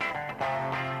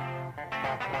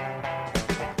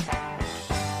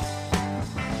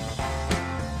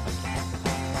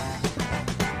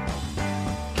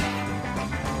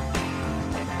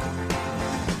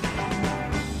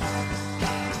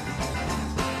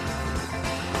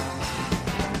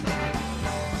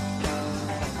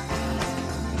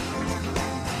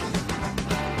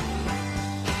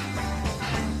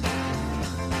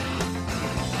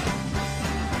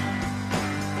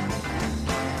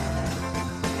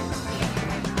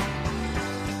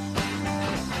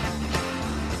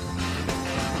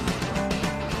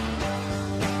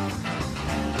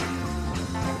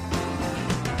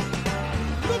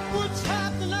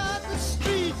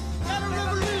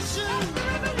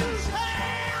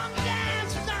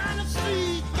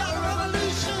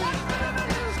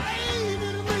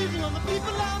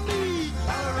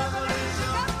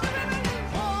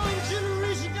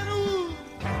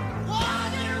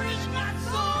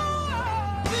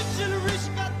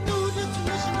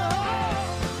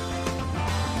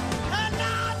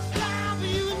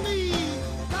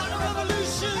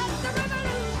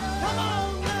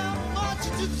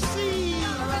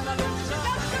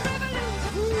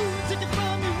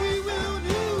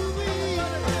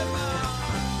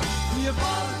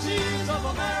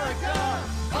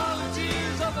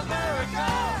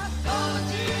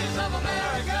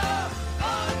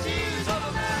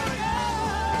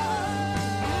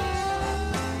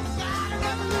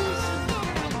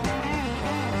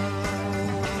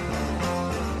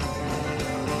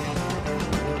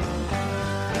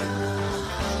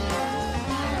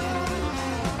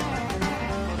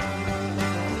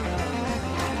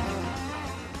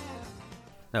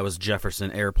 That was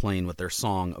Jefferson Airplane with their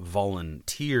song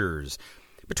Volunteers.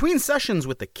 Between sessions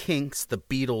with the Kinks, the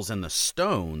Beatles, and the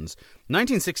Stones,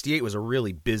 1968 was a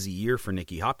really busy year for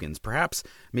Nicky Hopkins, perhaps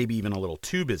maybe even a little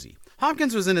too busy.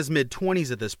 Hopkins was in his mid-20s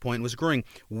at this point and was growing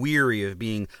weary of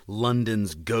being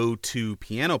London's go-to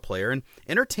piano player and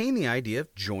entertained the idea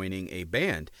of joining a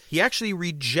band. He actually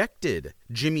rejected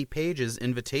Jimmy Page's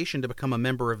invitation to become a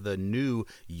member of the new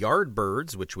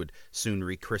Yardbirds, which would soon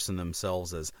rechristen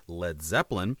themselves as Led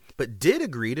Zeppelin, but did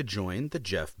agree to join the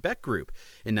Jeff Beck Group.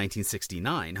 In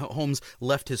 1969, Holmes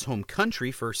left his home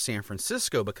country for San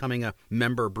Francisco, becoming a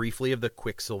member briefly of the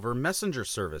Quicksilver Messenger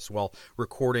Service while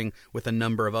recording with a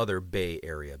number of other Bay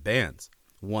Area bands.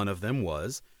 One of them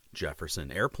was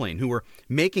Jefferson Airplane, who were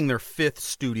making their 5th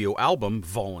studio album,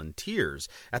 Volunteers.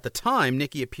 At the time,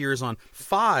 Nicky appears on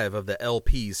 5 of the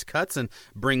LP's cuts and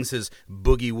brings his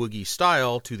boogie-woogie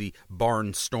style to the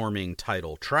barnstorming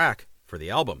title track for the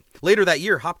album. Later that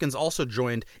year, Hopkins also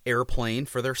joined Airplane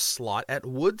for their slot at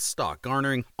Woodstock,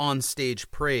 garnering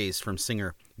on-stage praise from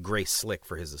singer Grace Slick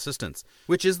for his assistance,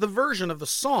 which is the version of the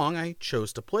song I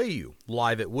chose to play you,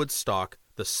 live at Woodstock,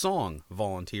 the song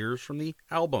Volunteers from the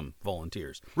album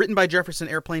Volunteers. Written by Jefferson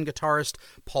Airplane guitarist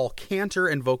Paul Cantor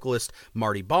and vocalist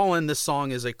Marty Balin, this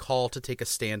song is a call to take a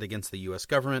stand against the U.S.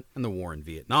 government and the war in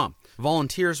Vietnam.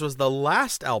 Volunteers was the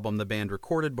last album the band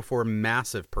recorded before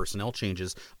massive personnel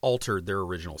changes altered their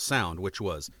original sound, which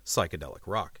was psychedelic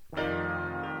rock.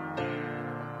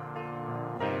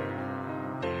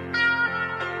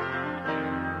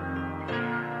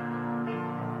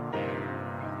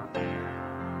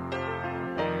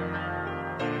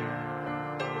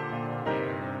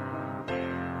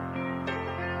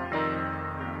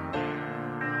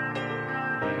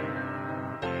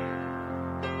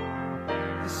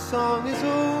 song is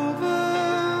over.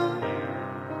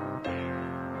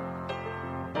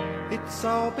 It's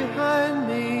all behind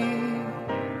me.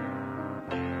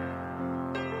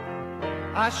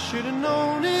 I should have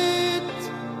known it.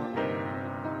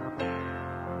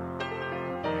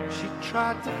 She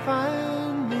tried to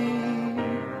find me.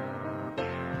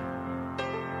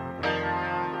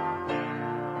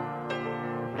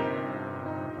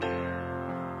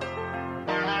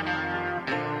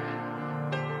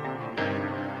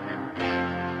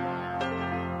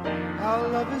 Our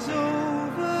love is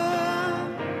over.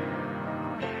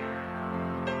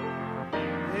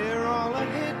 They're all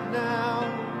ahead now.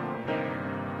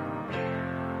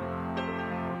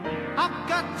 I've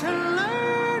got to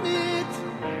learn it.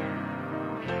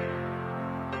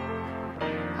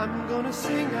 I'm gonna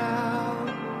sing out.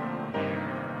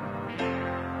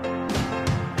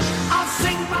 I'll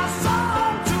sing my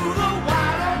song to the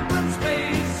wide open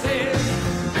spaces.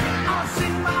 I'll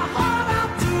sing my heart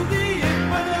out to the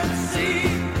infinite sea.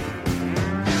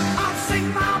 I'll sing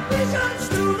my visions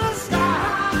to the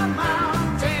sky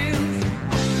mountains.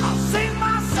 I'll sing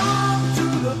my song to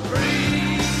the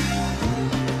breeze.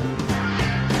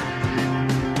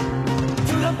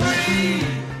 To the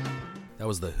breeze. That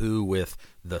was The Who with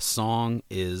The Song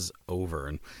Is Over.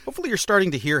 And hopefully you're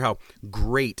starting to hear how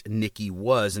great Nicky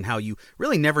was and how you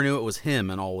really never knew it was him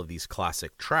in all of these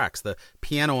classic tracks. The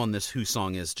piano on this Who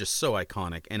song is just so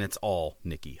iconic, and it's all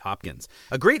Nicky Hopkins.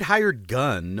 A great hired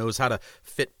gun knows how to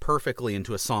fit perfectly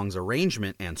into a song's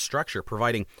arrangement and structure,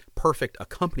 providing perfect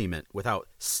accompaniment without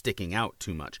sticking out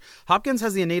too much. Hopkins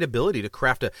has the innate ability to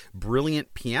craft a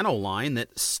brilliant piano line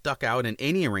that stuck out in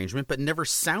any arrangement but never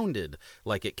sounded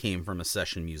like it came from a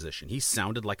session musician. He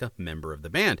sounded like a member of the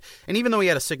band. And even though he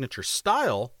had a signature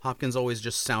style, Hopkins always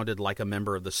just sounded like a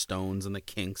member of the Stones and the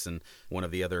Kinks and one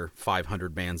of the other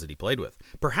 500 bands that he played with.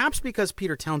 Perhaps because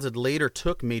Peter Townsend later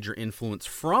took major influence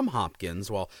from Hopkins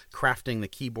while crafting the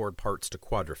keyboard parts to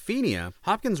Quadrophenia,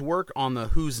 Hopkins' work on the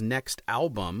Who's next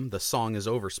album, The Song Is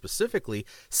Over specifically,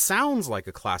 sounds like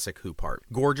a classic Who part.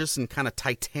 Gorgeous and kind of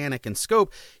titanic in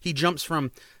scope, he jumps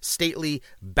from stately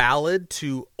ballad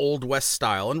to Old West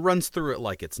style and runs through it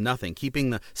like it's nothing, keeping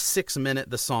the 6-minute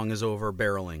The Song Is Over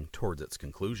barreling towards its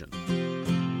conclusion.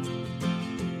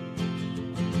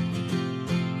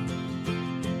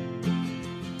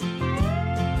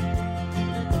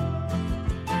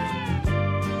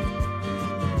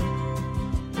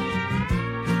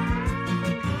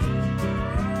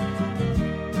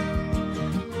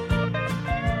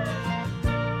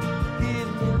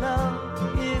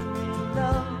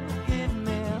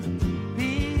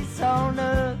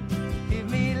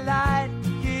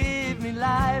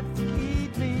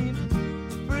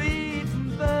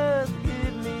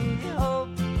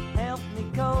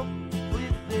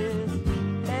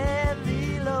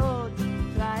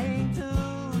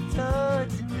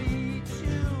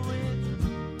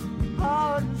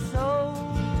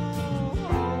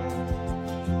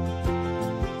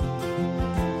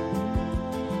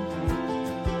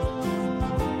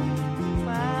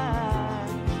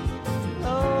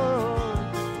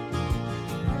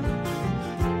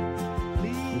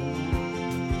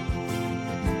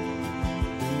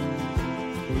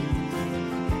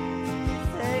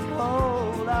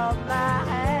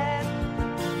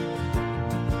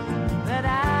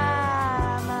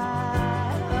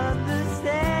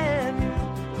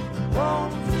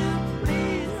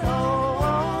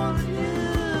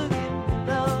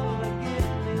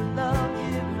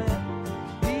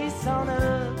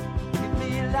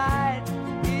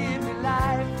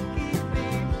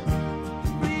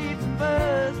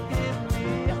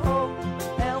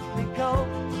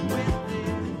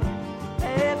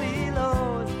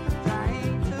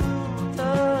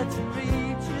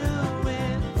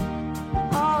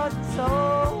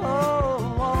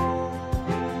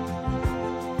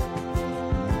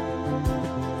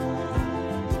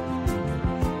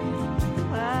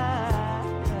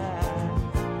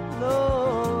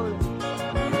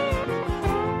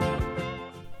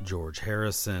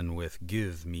 Harrison with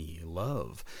Give Me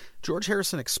Love. George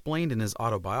Harrison explained in his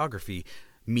autobiography,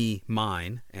 Me,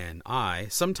 Mine, and I,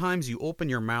 sometimes you open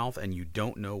your mouth and you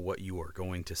don't know what you are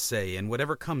going to say, and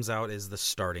whatever comes out is the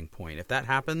starting point. If that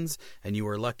happens and you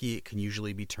are lucky, it can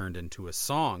usually be turned into a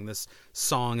song. This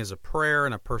song is a prayer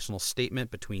and a personal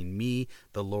statement between me,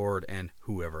 the Lord, and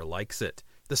whoever likes it.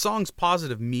 The song's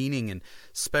positive meaning and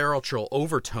spiritual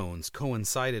overtones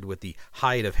coincided with the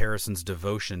height of Harrison's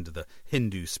devotion to the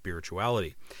Hindu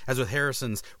spirituality. As with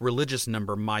Harrison's religious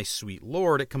number, My Sweet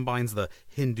Lord, it combines the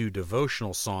Hindu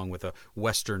devotional song with a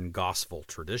Western gospel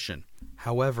tradition.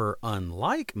 However,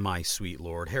 unlike My Sweet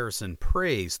Lord, Harrison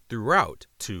prays throughout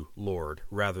to Lord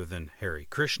rather than Hare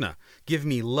Krishna. Give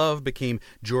Me Love became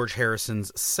George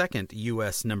Harrison's second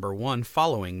U.S. number one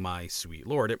following My Sweet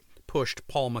Lord. It pushed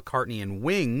Paul McCartney and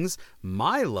Wings'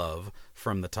 My Love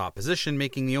from the top position,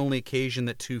 making the only occasion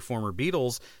that two former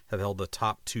Beatles have held the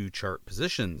top two chart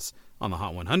positions on the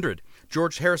Hot 100.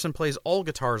 George Harrison plays all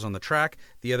guitars on the track.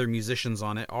 The other musicians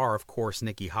on it are, of course,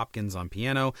 Nicky Hopkins on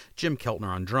piano, Jim Keltner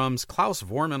on drums, Klaus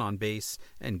Vormann on bass,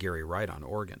 and Gary Wright on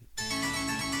organ.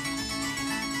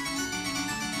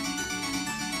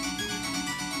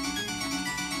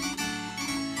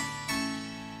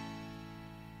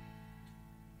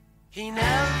 He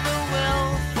never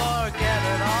will forget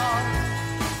it all.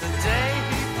 The day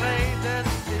he played at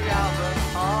the Albert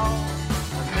Hall.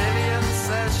 A million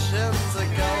sessions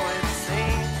ago it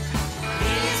seemed.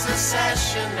 He's a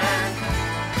session man,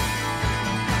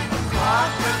 a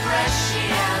chord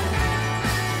progression,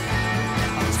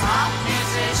 a top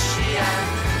musician,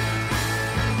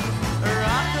 a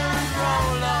rock and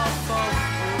roll or folk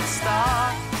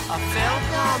star, a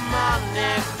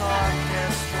Philharmonic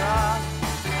orchestra.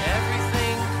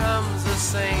 Everything comes the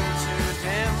same to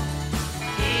him.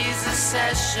 He's a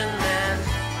session man,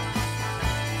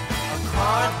 a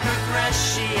chord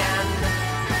progression,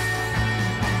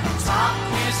 a top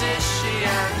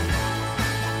musician.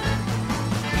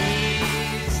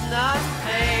 He's not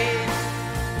paid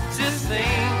to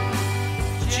think,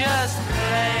 just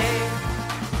play.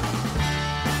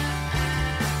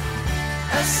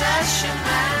 A session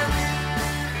man,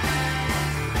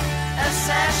 a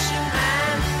session man.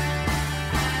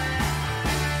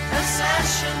 A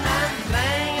session man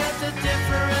playing at a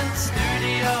different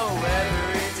studio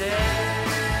every day.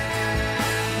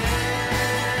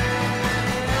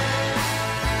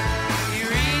 He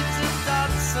reads the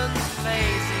dots and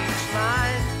plays each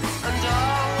line, and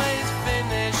always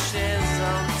finishes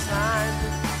on time.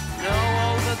 No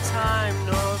overtime,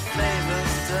 no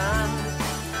favors done.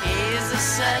 He's a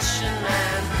session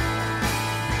man,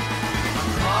 a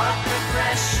chord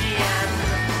progression,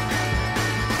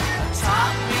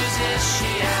 top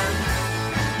musician.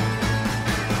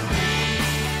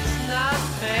 He's not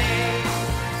paid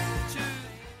to...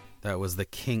 That was the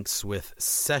Kinks with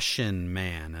Session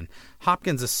Man, and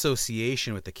Hopkins'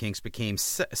 association with the Kinks became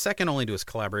second only to his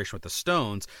collaboration with the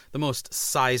Stones, the most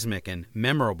seismic and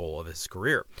memorable of his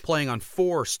career. Playing on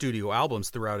 4 studio albums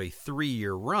throughout a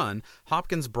 3-year run,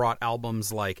 Hopkins brought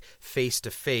albums like Face to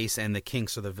Face and The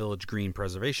Kinks of the Village Green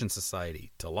Preservation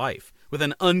Society to life. With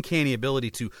an uncanny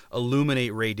ability to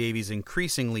illuminate Ray Davies'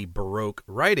 increasingly baroque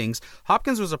writings,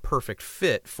 Hopkins was a perfect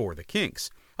fit for the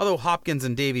Kinks. Although Hopkins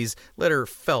and Davies later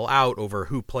fell out over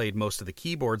who played most of the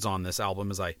keyboards on this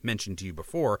album, as I mentioned to you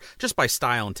before, just by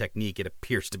style and technique, it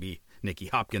appears to be Nicky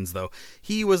Hopkins, though.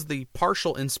 He was the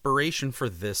partial inspiration for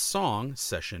this song,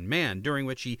 Session Man, during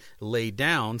which he laid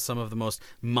down some of the most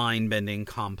mind-bending,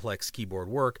 complex keyboard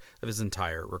work of his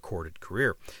entire recorded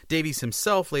career. Davies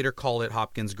himself later called it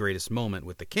Hopkins' greatest moment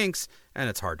with the Kinks, and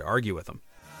it's hard to argue with him.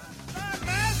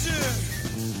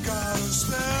 Got a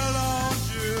spell on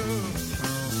you.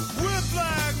 With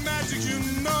black magic, you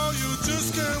know you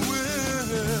just can't win.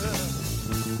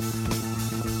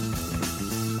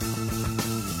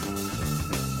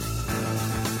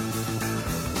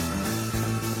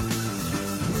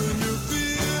 When you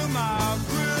feel my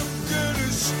grip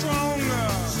getting stronger,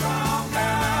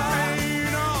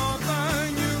 ain't no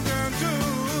thing you can do.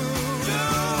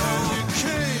 And you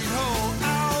can't hold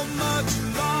out much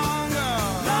longer.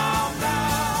 I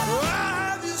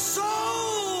have your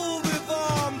soul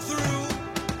before I'm through.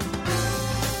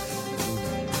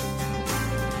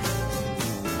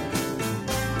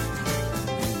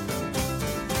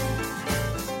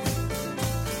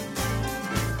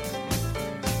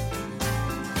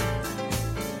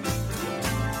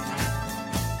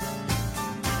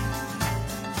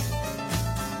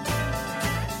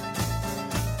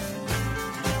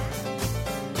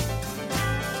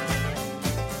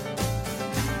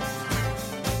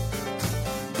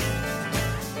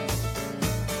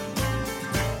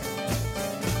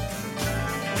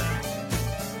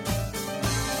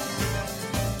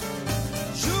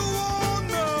 You won't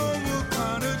know what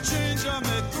kind of change I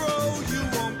may throw. You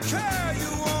won't care,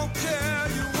 you won't care,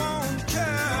 you won't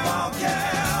care. Won't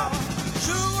care.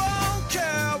 You won't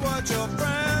care what your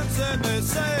friends and they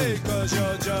say, 'cause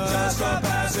you're just a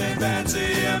passing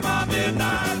fancy in my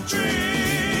midnight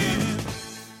dream.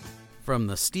 From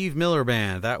the Steve Miller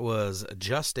Band, that was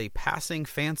Just a Passing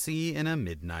Fancy in a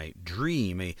Midnight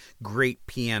Dream, a great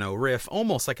piano riff,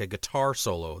 almost like a guitar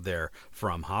solo there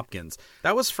from Hopkins.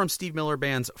 That was from Steve Miller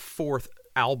Band's fourth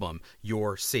album,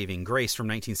 Your Saving Grace, from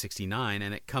 1969,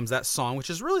 and it comes that song, which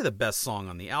is really the best song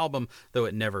on the album, though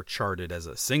it never charted as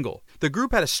a single. The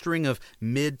group had a string of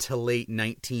mid to late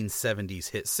 1970s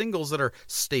hit singles that are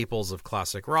staples of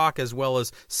classic rock, as well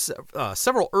as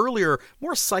several earlier,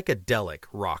 more psychedelic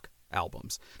rock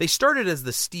albums. They started as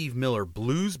the Steve Miller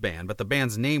Blues Band, but the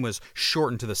band's name was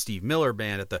shortened to the Steve Miller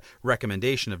Band at the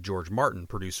recommendation of George Martin,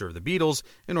 producer of the Beatles,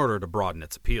 in order to broaden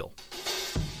its appeal.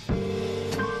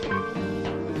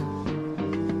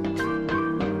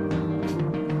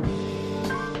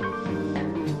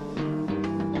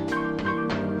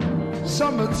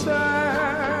 Summertime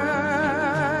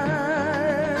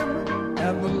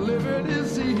and the living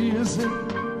is easy,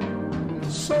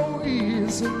 so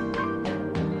easy.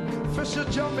 Fish are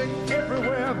jumping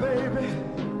everywhere, baby,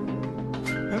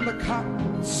 and the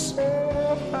cotton's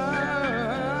so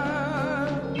high.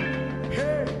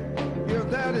 Hey, your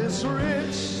daddy's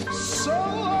rich, so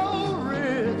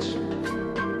rich,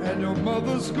 and your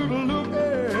mother's good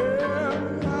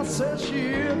looking. I said she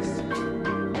is.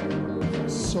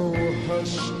 So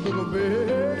hush, little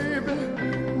baby,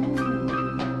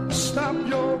 stop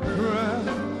your crying.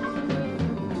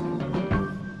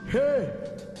 Hey,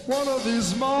 one of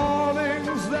these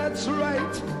mornings, that's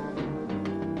right,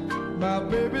 my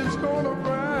baby's gonna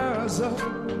rise up,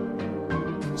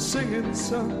 singing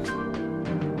some.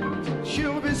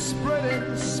 She'll be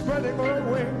spreading her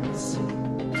wings.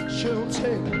 She'll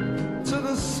take to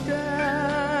the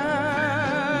sky.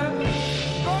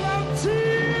 But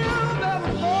until that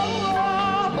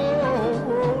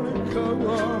morning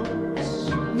comes,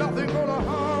 nothing gonna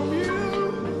harm you.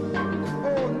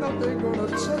 Oh, nothing gonna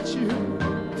touch you.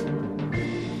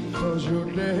 'Cause your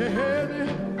daddy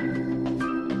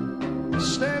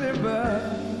standing by.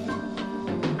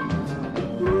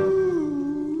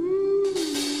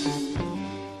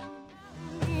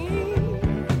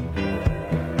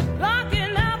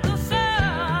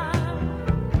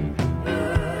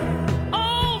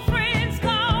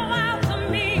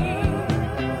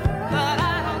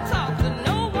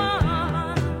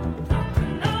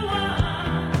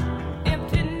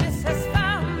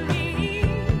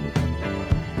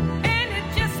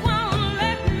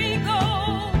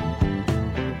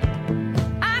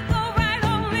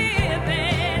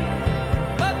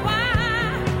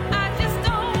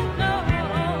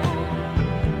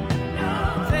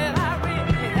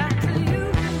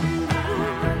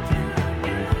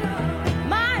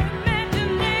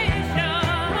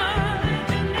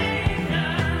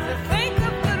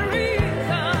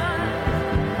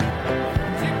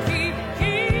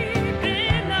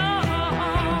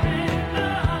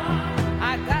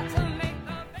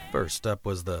 First up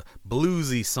was the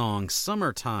bluesy song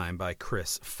Summertime by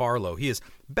Chris Farlowe. He is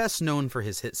best known for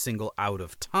his hit single Out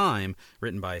of Time,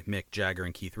 written by Mick Jagger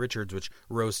and Keith Richards, which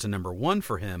rose to number 1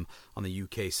 for him on the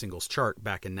UK singles chart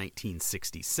back in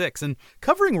 1966. And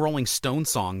covering Rolling Stone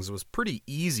songs was pretty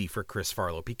easy for Chris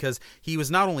Farlowe because he was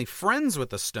not only friends with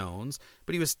the Stones,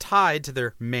 but he was tied to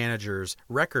their manager's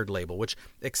record label, which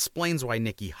explains why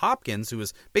Nicky Hopkins, who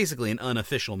is basically an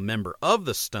unofficial member of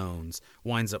the Stones,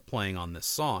 winds up playing on this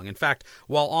song. In fact,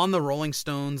 while on the Rolling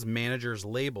Stones manager's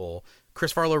label,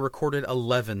 Chris Farlowe recorded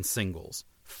 11 singles.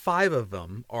 5 of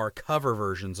them are cover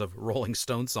versions of Rolling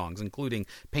Stone songs, including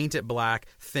Paint It Black,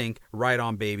 Think, Right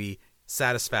On Baby,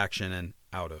 Satisfaction, and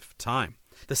Out of Time.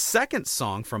 The second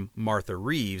song from Martha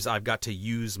Reeves, I've Got to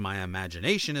Use My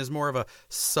Imagination, is more of a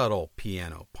subtle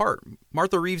piano part.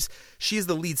 Martha Reeves, she is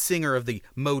the lead singer of the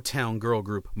Motown girl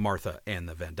group Martha and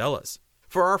the Vandellas.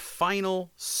 For our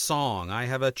final song, I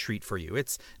have a treat for you.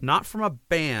 It's not from a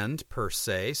band per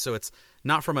se, so it's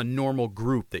not from a normal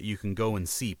group that you can go and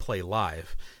see play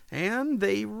live. And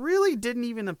they really didn't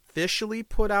even officially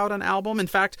put out an album. In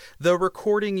fact, the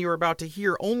recording you're about to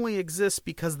hear only exists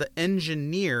because the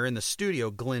engineer in the studio,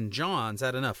 Glenn Johns,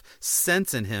 had enough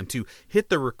sense in him to hit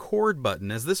the record button,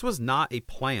 as this was not a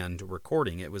planned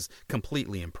recording. It was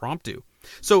completely impromptu.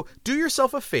 So do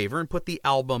yourself a favor and put the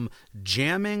album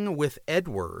Jamming with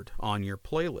Edward on your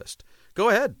playlist. Go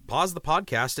ahead, pause the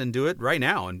podcast and do it right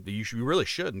now, and you really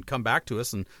should, and come back to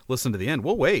us and listen to the end.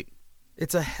 We'll wait.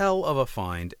 It's a hell of a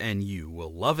find, and you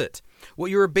will love it.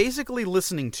 What you're basically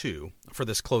listening to for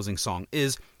this closing song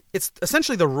is, it's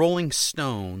essentially the Rolling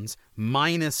Stones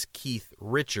minus Keith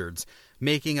Richards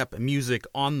making up music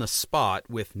on the spot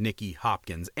with Nicky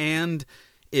Hopkins, and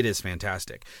It is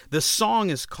fantastic. The song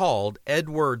is called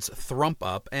Edward's Thrump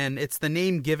Up, and it's the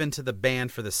name given to the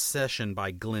band for the session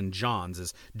by Glyn Johns,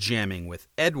 is jamming with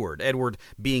Edward. Edward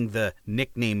being the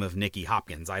nickname of Nicky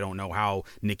Hopkins. I don't know how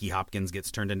Nicky Hopkins gets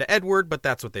turned into Edward, but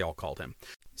that's what they all called him.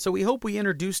 So we hope we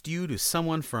introduced you to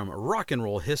someone from rock and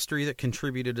roll history that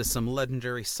contributed to some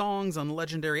legendary songs on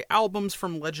legendary albums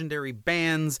from legendary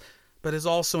bands, but is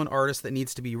also an artist that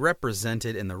needs to be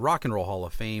represented in the Rock and Roll Hall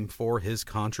of Fame for his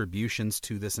contributions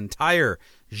to this entire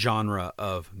genre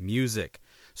of music.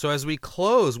 So as we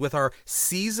close with our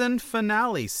season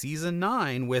finale, Season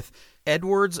 9, with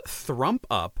Edward's Thrump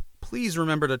Up, please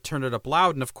remember to turn it up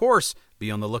loud, and of course, be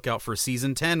on the lookout for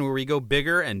Season 10, where we go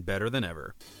bigger and better than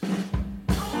ever.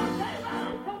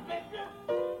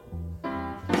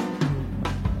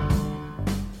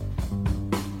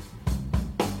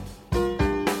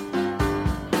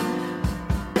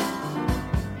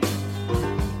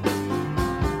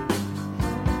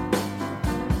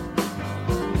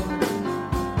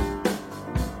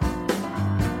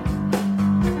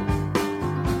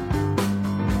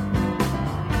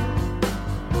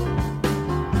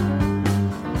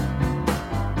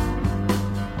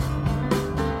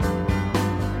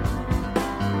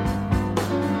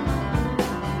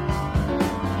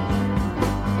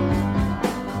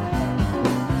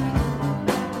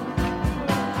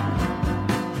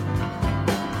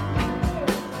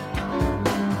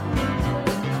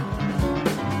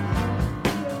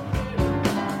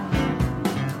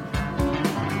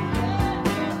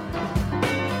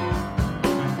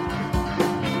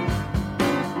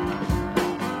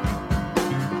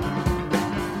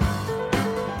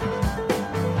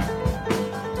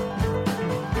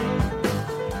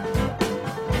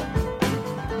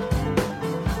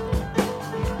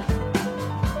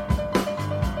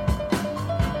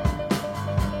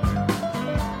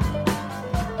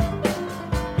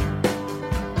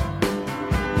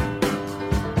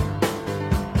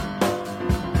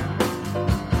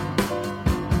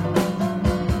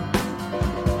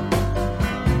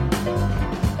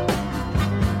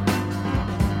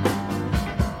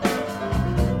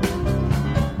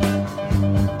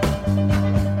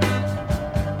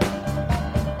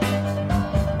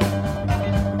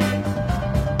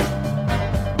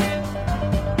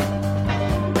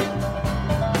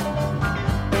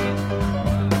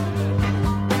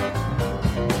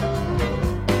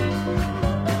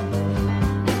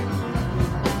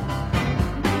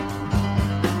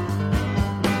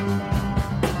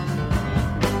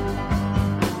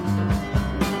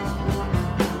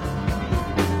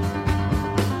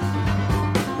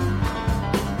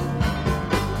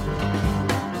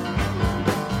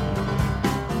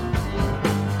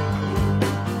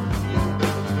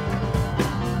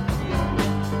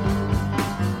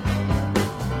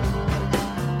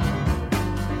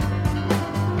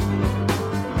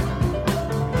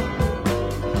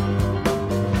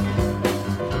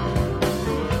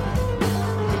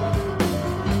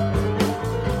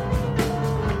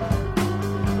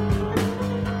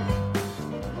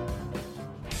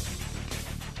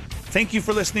 Thank you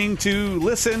for listening to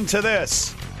Listen to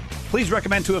This. Please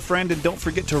recommend to a friend and don't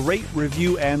forget to rate,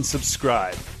 review, and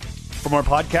subscribe. For more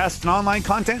podcasts and online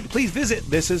content, please visit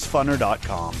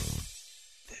thisisfunner.com.